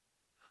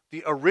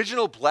 The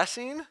original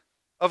blessing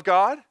of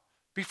God,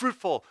 be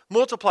fruitful,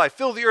 multiply,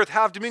 fill the earth,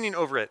 have dominion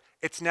over it,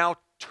 it's now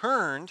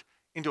turned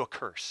into a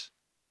curse.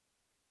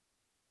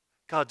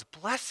 God's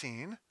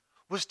blessing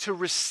was to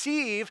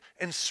receive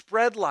and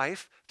spread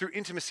life through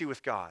intimacy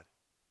with God.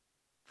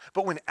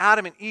 But when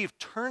Adam and Eve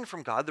turned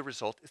from God, the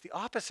result is the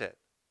opposite.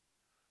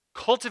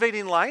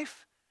 Cultivating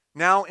life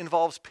now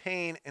involves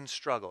pain and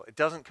struggle. It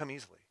doesn't come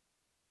easily.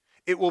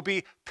 It will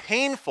be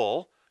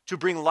painful to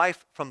bring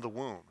life from the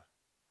womb,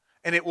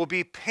 and it will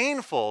be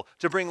painful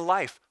to bring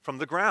life from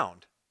the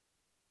ground.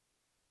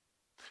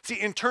 See,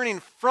 in turning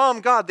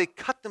from God, they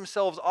cut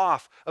themselves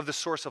off of the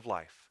source of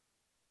life.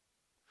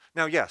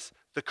 Now, yes,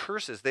 the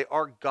curses, they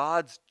are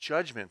God's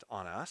judgment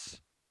on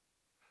us.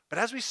 But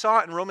as we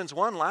saw in Romans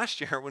 1 last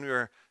year when we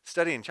were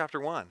studying chapter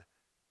 1,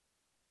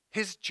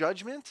 his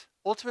judgment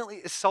ultimately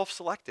is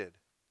self-selected.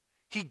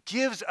 He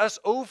gives us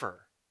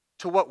over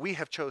to what we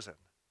have chosen.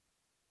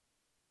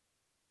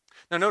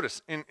 Now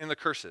notice in the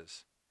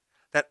curses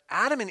that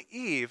Adam and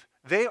Eve,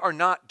 they are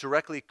not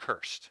directly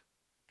cursed.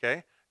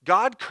 Okay?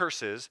 God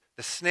curses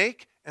the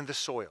snake and the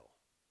soil.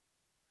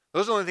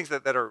 Those are the only things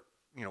that are,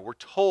 we're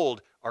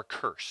told are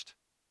cursed.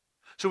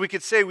 So we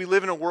could say we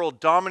live in a world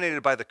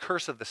dominated by the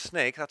curse of the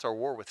snake, that's our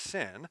war with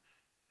sin,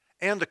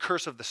 and the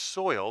curse of the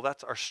soil,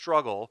 that's our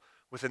struggle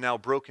with a now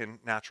broken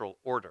natural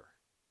order.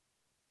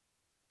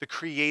 The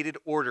created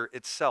order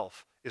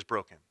itself is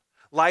broken.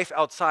 Life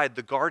outside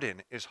the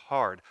garden is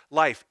hard.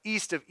 Life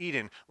east of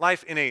Eden,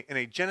 life in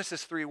a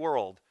Genesis 3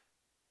 world,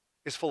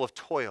 is full of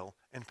toil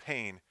and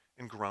pain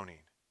and groaning.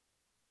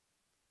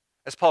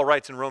 As Paul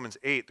writes in Romans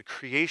 8, the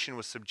creation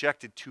was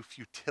subjected to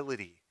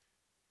futility.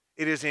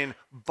 It is in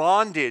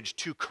bondage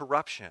to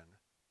corruption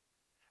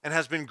and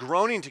has been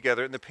groaning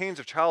together in the pains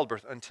of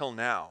childbirth until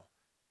now.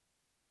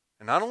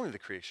 And not only the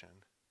creation,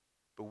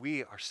 but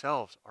we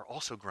ourselves are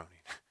also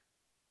groaning.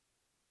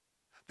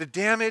 The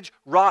damage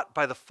wrought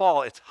by the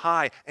fall, it's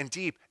high and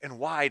deep and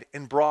wide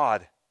and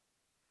broad.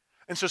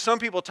 And so some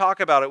people talk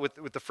about it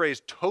with the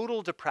phrase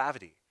total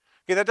depravity.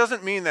 Okay, that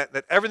doesn't mean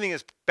that everything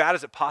is bad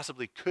as it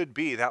possibly could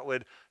be. That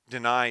would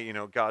deny,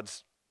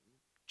 God's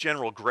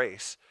general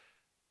grace.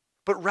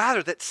 But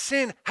rather that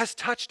sin has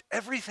touched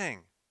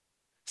everything.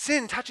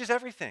 Sin touches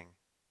everything.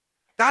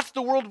 That's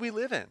the world we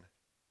live in.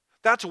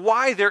 That's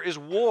why there is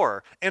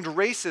war and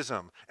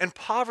racism and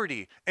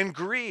poverty and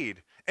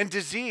greed and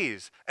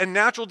disease and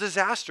natural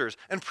disasters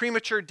and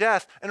premature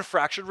death and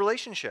fractured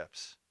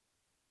relationships.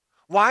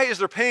 Why is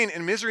there pain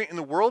and misery in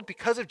the world?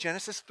 Because of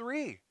Genesis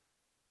 3.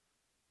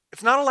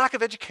 It's not a lack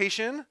of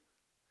education.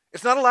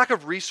 It's not a lack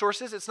of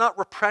resources. It's not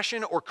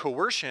repression or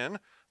coercion,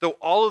 though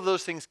all of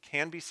those things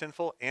can be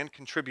sinful and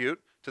contribute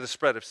to the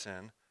spread of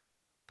sin.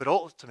 But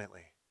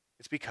ultimately,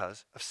 it's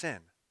because of sin.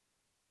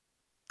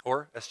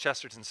 Or, as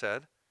Chesterton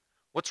said,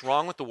 what's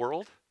wrong with the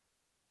world?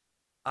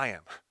 I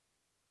am.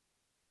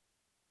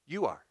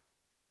 You are.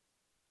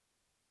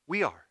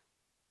 We are.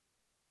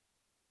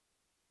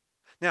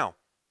 Now,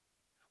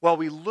 while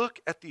we look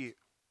at the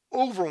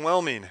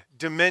overwhelming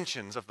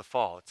dimensions of the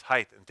fall, its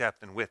height and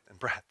depth and width and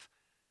breadth,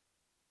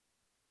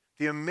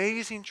 the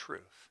amazing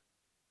truth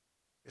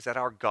is that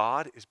our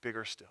God is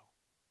bigger still.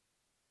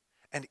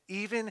 And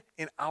even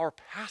in our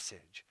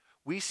passage,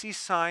 we see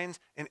signs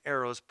and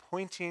arrows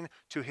pointing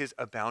to his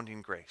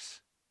abounding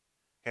grace.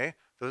 Okay?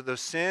 Though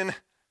sin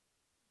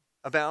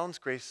abounds,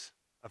 grace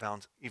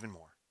abounds even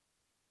more.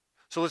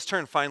 So let's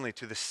turn finally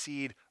to the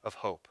seed of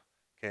hope.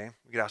 Okay?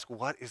 We could ask,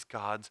 what is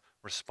God's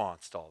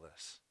response to all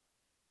this?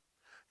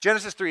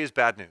 Genesis 3 is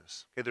bad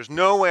news. Okay, there's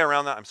no way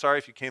around that. I'm sorry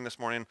if you came this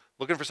morning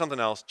looking for something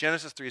else.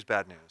 Genesis 3 is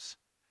bad news.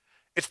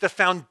 It's the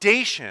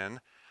foundation,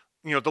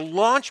 the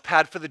launch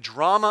pad for the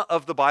drama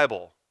of the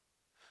Bible,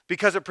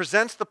 because it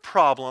presents the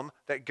problem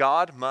that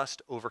God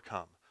must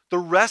overcome. The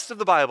rest of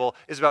the Bible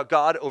is about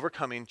God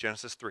overcoming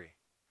Genesis 3.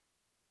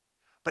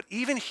 But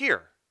even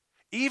here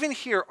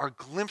are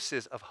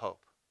glimpses of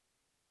hope.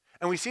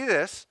 And we see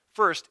this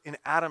first in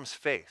Adam's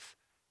faith.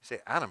 You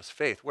say, Adam's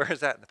faith, where is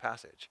that in the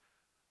passage?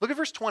 Look at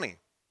verse 20.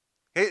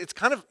 Okay, it's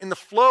kind of in the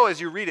flow as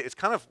you read it. It's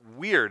kind of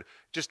weird,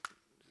 just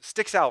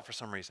sticks out for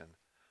some reason.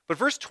 But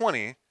verse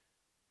 20,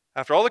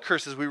 after all the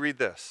curses, we read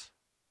this.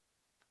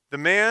 The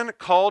man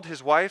called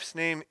his wife's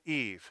name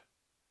Eve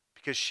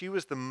because she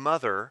was the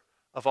mother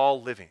of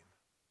all living.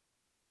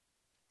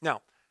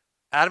 Now,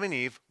 Adam and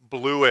Eve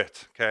blew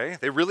it, okay?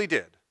 They really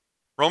did.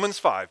 Romans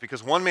 5,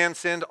 because one man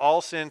sinned,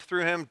 all sinned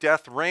through him,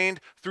 death reigned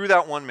through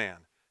that one man.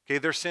 Okay,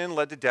 their sin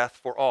led to death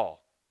for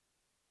all.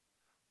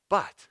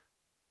 But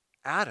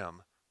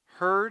Adam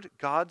heard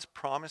God's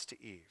promise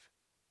to Eve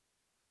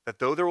that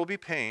though there will be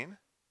pain,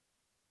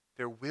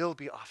 there will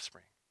be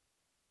offspring.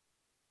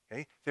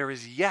 Okay? There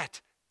is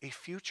yet a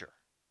future.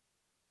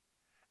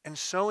 And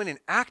so in an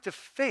act of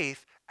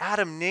faith,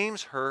 Adam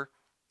names her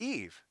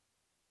Eve,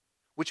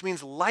 which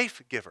means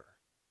life giver.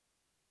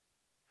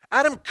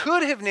 Adam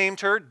could have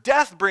named her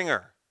death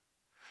bringer.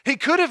 He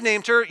could have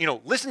named her,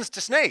 listens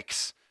to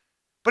snakes,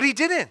 but he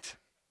didn't.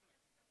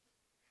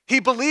 He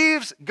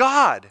believes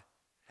God,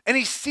 and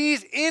he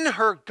sees in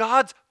her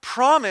God's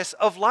promise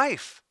of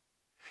life.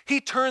 He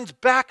turns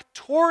back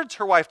towards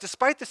her wife,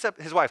 despite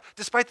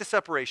the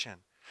separation.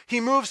 He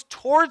moves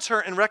towards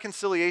her in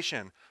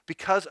reconciliation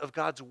because of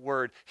God's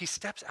word. He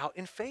steps out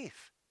in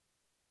faith.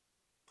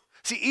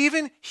 See,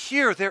 even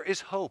here there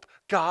is hope.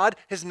 God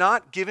has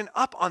not given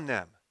up on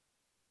them.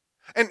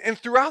 And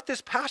throughout this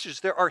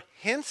passage, there are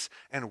hints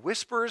and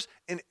whispers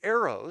and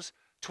arrows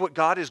to what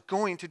God is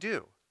going to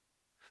do.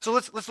 So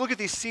let's look at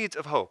these seeds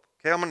of hope.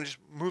 Okay, I'm going to just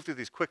move through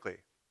these quickly.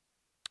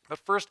 But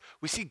first,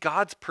 we see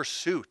God's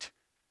pursuit.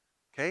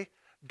 Okay?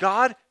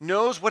 God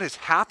knows what has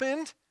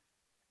happened,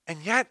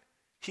 and yet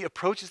he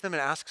approaches them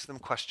and asks them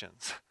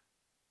questions.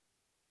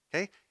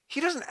 Okay?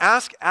 He doesn't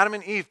ask Adam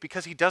and Eve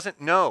because he doesn't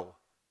know.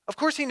 Of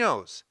course he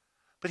knows.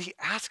 But he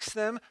asks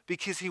them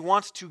because he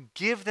wants to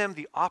give them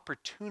the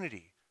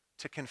opportunity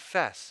to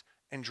confess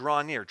and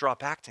draw near, draw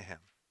back to him.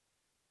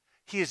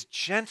 He is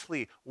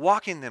gently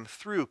walking them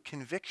through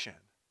conviction.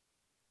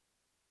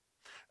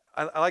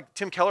 I like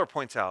Tim Keller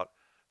points out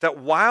that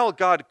while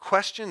God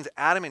questions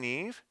Adam and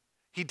Eve,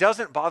 he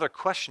doesn't bother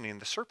questioning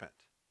the serpent.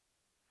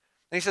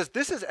 And he says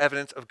this is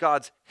evidence of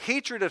God's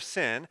hatred of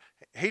sin,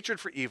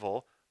 hatred for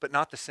evil, but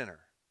not the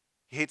sinner.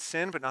 He hates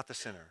sin, but not the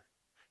sinner.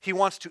 He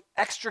wants to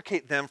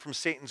extricate them from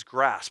Satan's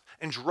grasp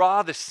and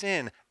draw the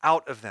sin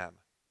out of them.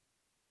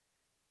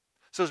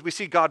 So as we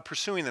see God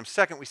pursuing them,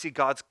 second, we see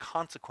God's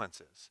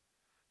consequences.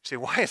 You say,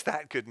 why is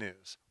that good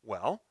news?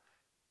 Well,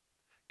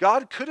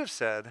 God could have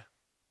said,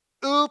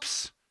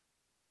 oops,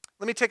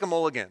 let me take a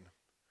mulligan.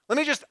 Let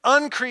me just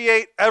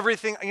uncreate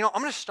everything. I'm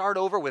going to start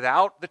over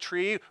without the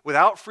tree,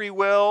 without free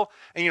will,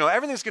 and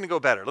everything's going to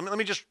go better. Let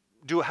me just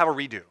have a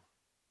redo.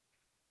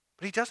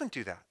 But he doesn't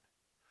do that,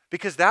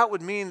 because that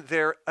would mean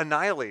their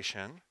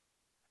annihilation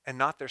and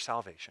not their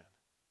salvation.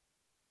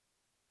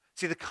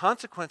 See, the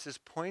consequences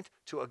point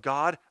to a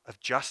God of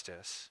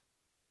justice,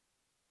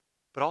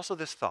 but also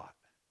this thought.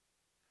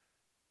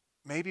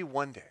 Maybe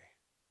one day,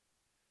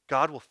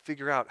 God will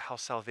figure out how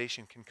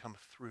salvation can come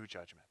through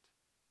judgment.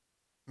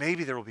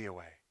 Maybe there will be a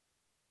way.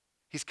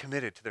 He's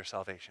committed to their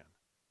salvation.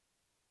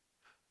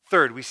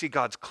 Third, we see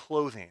God's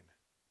clothing.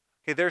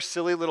 Okay, their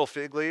silly little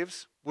fig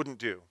leaves wouldn't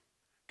do.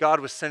 God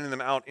was sending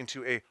them out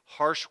into a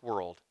harsh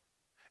world.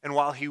 And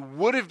while he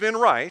would have been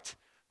right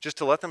just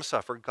to let them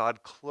suffer,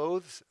 God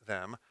clothes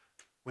them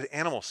with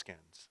animal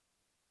skins.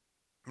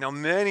 Now,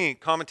 many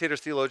commentators,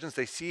 theologians,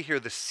 they see here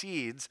the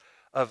seeds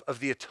of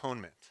the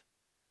atonement.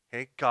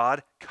 Okay,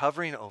 God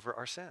covering over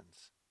our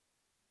sins.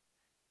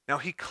 Now,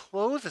 he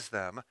clothes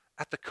them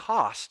at the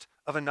cost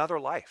of another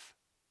life.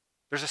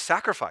 There's a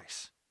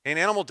sacrifice. An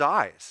animal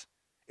dies.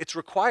 It's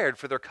required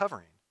for their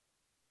covering.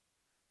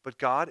 But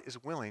God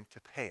is willing to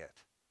pay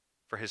it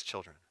for his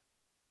children.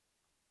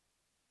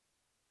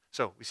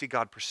 So we see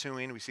God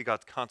pursuing, we see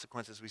God's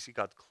consequences, we see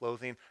God's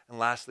clothing, and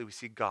lastly, we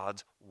see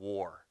God's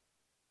war.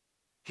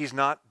 He's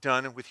not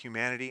done with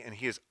humanity, and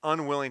he is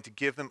unwilling to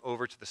give them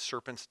over to the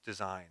serpent's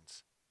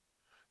designs.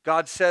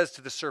 God says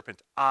to the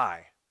serpent,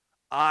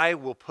 I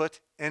will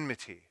put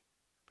enmity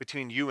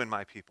between you and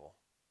my people.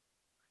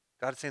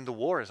 God is saying the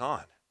war is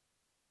on.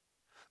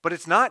 But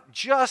it's not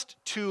just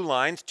two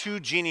lines, two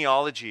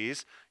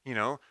genealogies.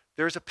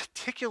 There's a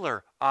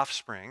particular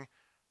offspring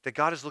that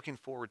God is looking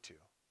forward to.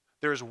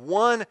 There's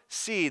one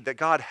seed that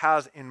God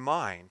has in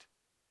mind,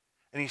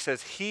 and he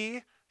says,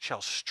 he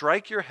shall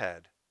strike your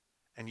head,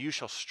 and you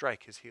shall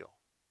strike his heel.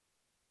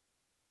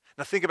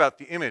 Now think about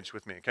the image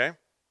with me, okay?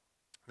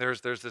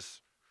 There's this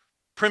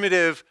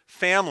primitive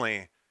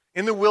family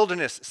in the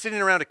wilderness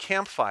sitting around a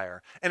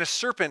campfire, and a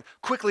serpent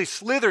quickly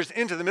slithers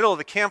into the middle of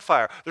the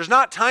campfire. There's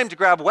not time to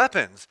grab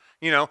weapons,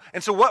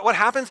 And so what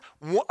happens?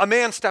 A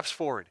man steps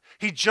forward.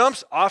 He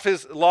jumps off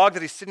his log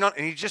that he's sitting on,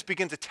 and he just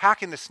begins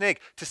attacking the snake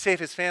to save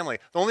his family.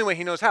 The only way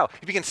he knows how.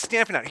 He begins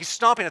stamping at it. He's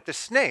stomping at the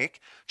snake,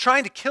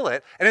 trying to kill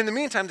it, and in the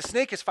meantime, the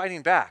snake is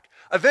fighting back.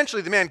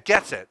 Eventually, the man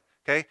gets it,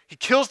 okay? He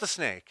kills the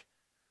snake,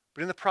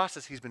 but in the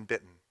process, he's been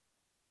bitten,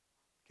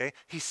 okay?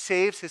 He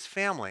saves his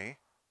family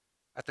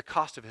at the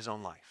cost of his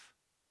own life.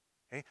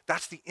 Okay?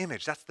 That's the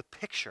image. That's the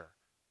picture.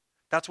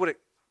 That's what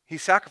he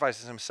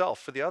sacrifices himself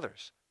for the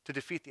others to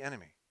defeat the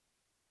enemy.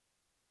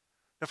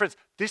 Now, friends,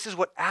 this is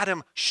what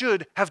Adam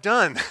should have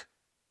done.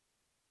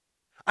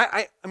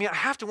 I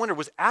have to wonder,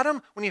 was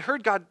Adam, when he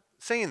heard God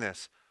saying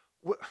this,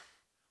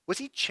 was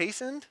he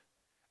chastened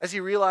as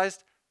he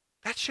realized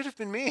that should have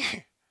been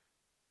me?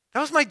 That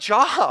was my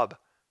job.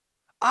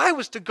 I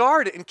was to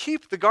guard and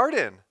keep the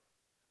garden,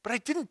 but I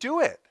didn't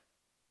do it.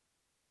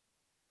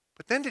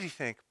 But then did he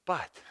think,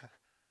 but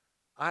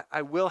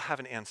I will have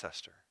an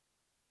ancestor.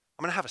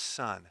 I'm going to have a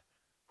son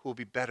who will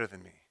be better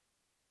than me.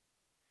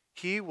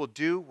 He will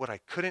do what I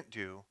couldn't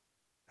do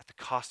at the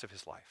cost of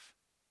his life.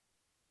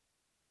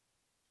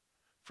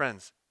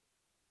 Friends,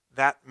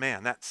 that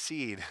man, that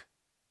seed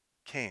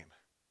came.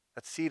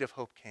 That seed of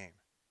hope came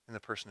in the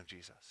person of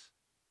Jesus.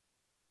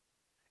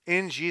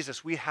 In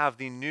Jesus, we have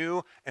the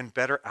new and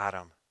better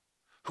Adam,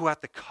 who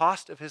at the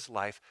cost of his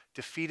life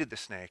defeated the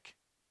snake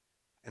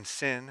and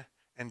sin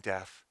and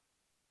death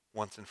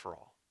once and for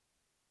all.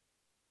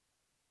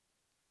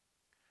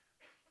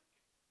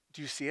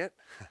 Do you see it?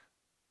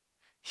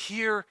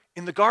 Here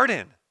in the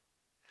garden,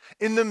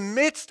 in the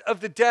midst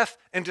of the death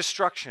and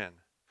destruction,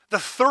 the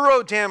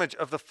thorough damage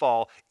of the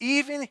fall,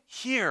 even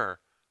here,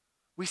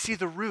 we see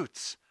the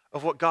roots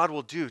of what God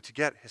will do to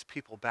get his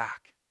people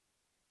back.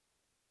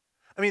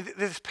 I mean,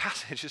 this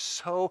passage is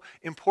so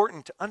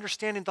important to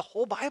understanding the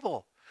whole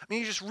Bible. I mean,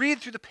 you just read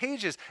through the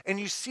pages and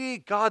you see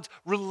God's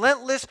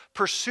relentless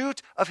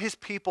pursuit of his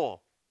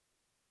people.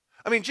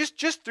 I mean,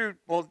 just through,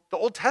 the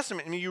Old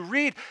Testament, you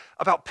read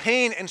about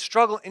pain and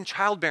struggle in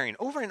childbearing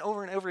over and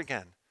over and over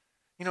again.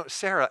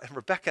 Sarah and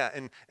Rebecca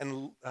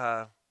and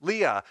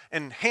Leah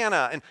and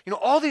Hannah and,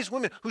 all these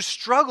women who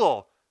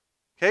struggle,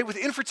 okay, with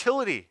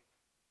infertility,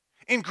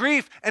 in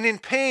grief and in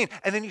pain.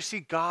 And then you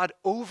see God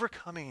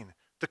overcoming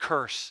the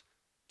curse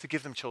to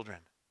give them children.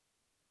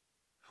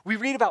 We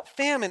read about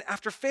famine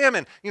after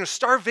famine,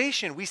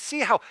 starvation. We see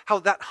how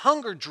that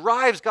hunger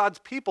drives God's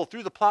people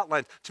through the plot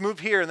lines to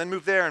move here and then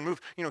move there and move,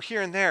 here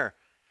and there.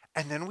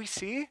 And then we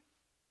see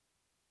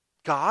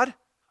God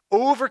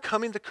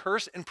overcoming the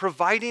curse and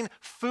providing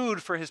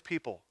food for his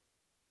people.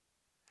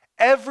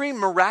 Every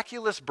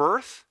miraculous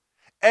birth,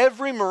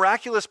 every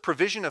miraculous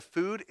provision of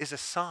food is a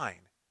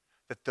sign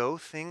that though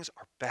things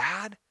are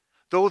bad,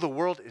 though the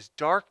world is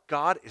dark,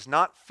 God is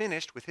not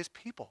finished with his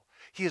people.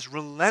 He is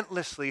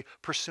relentlessly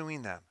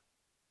pursuing them.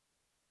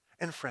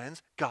 And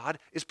friends, God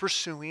is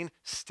pursuing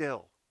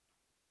still.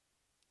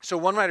 So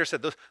one writer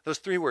said those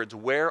three words,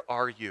 where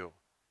are you?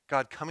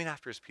 God coming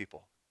after his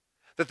people,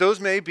 that those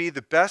may be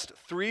the best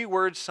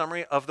three-word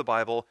summary of the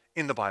Bible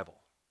in the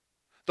Bible.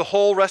 The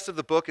whole rest of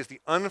the book is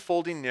the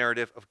unfolding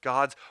narrative of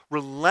God's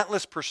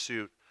relentless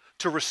pursuit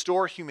to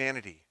restore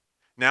humanity,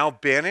 now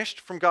banished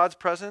from God's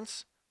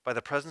presence by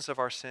the presence of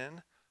our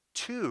sin,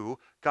 to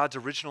God's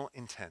original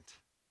intent,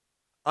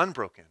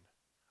 unbroken,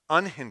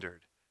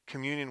 unhindered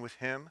communion with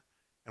him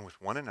and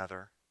with one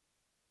another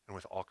and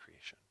with all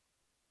creation.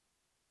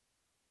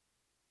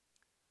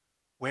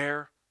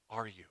 Where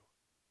are you?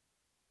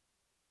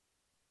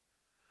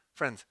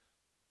 Friends,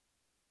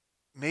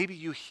 maybe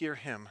you hear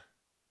him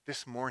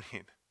this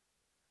morning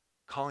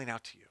calling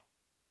out to you.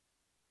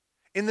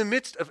 In the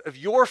midst of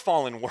your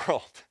fallen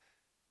world,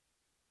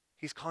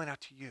 he's calling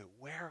out to you.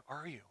 Where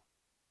are you?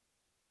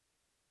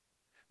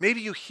 Maybe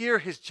you hear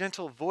his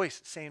gentle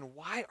voice saying,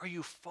 why are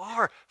you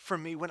far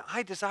from me when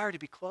I desire to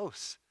be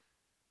close?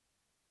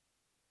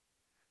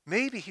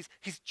 Maybe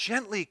he's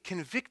gently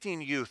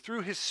convicting you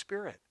through his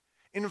Spirit,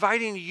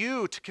 inviting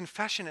you to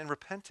confession and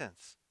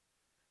repentance.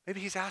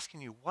 Maybe he's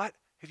asking you, what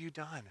have you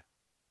done?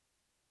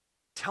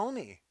 Tell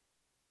me.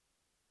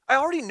 I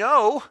already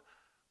know,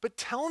 but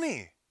tell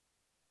me.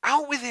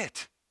 Out with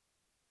it.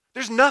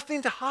 There's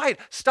nothing to hide.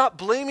 Stop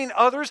blaming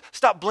others,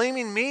 stop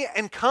blaming me,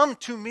 and come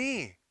to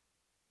me.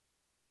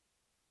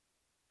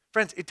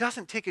 Friends, it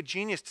doesn't take a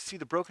genius to see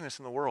the brokenness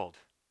in the world,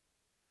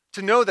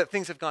 to know that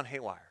things have gone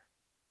haywire.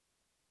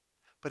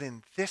 But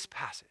in this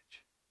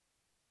passage,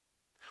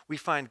 we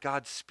find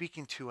God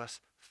speaking to us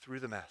through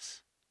the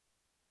mess.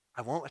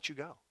 I won't let you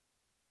go.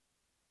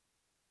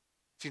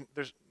 See,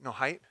 there's no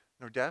height,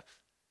 no depth,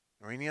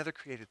 nor any other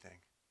created thing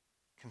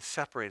can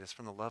separate us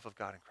from the love of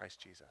God in Christ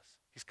Jesus.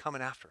 He's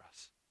coming after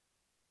us.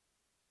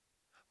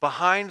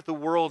 Behind the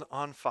world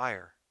on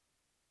fire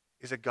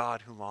is a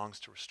God who longs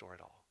to restore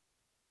it all.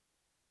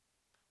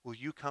 Will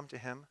you come to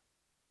him?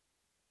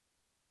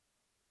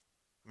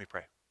 Let me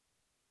pray.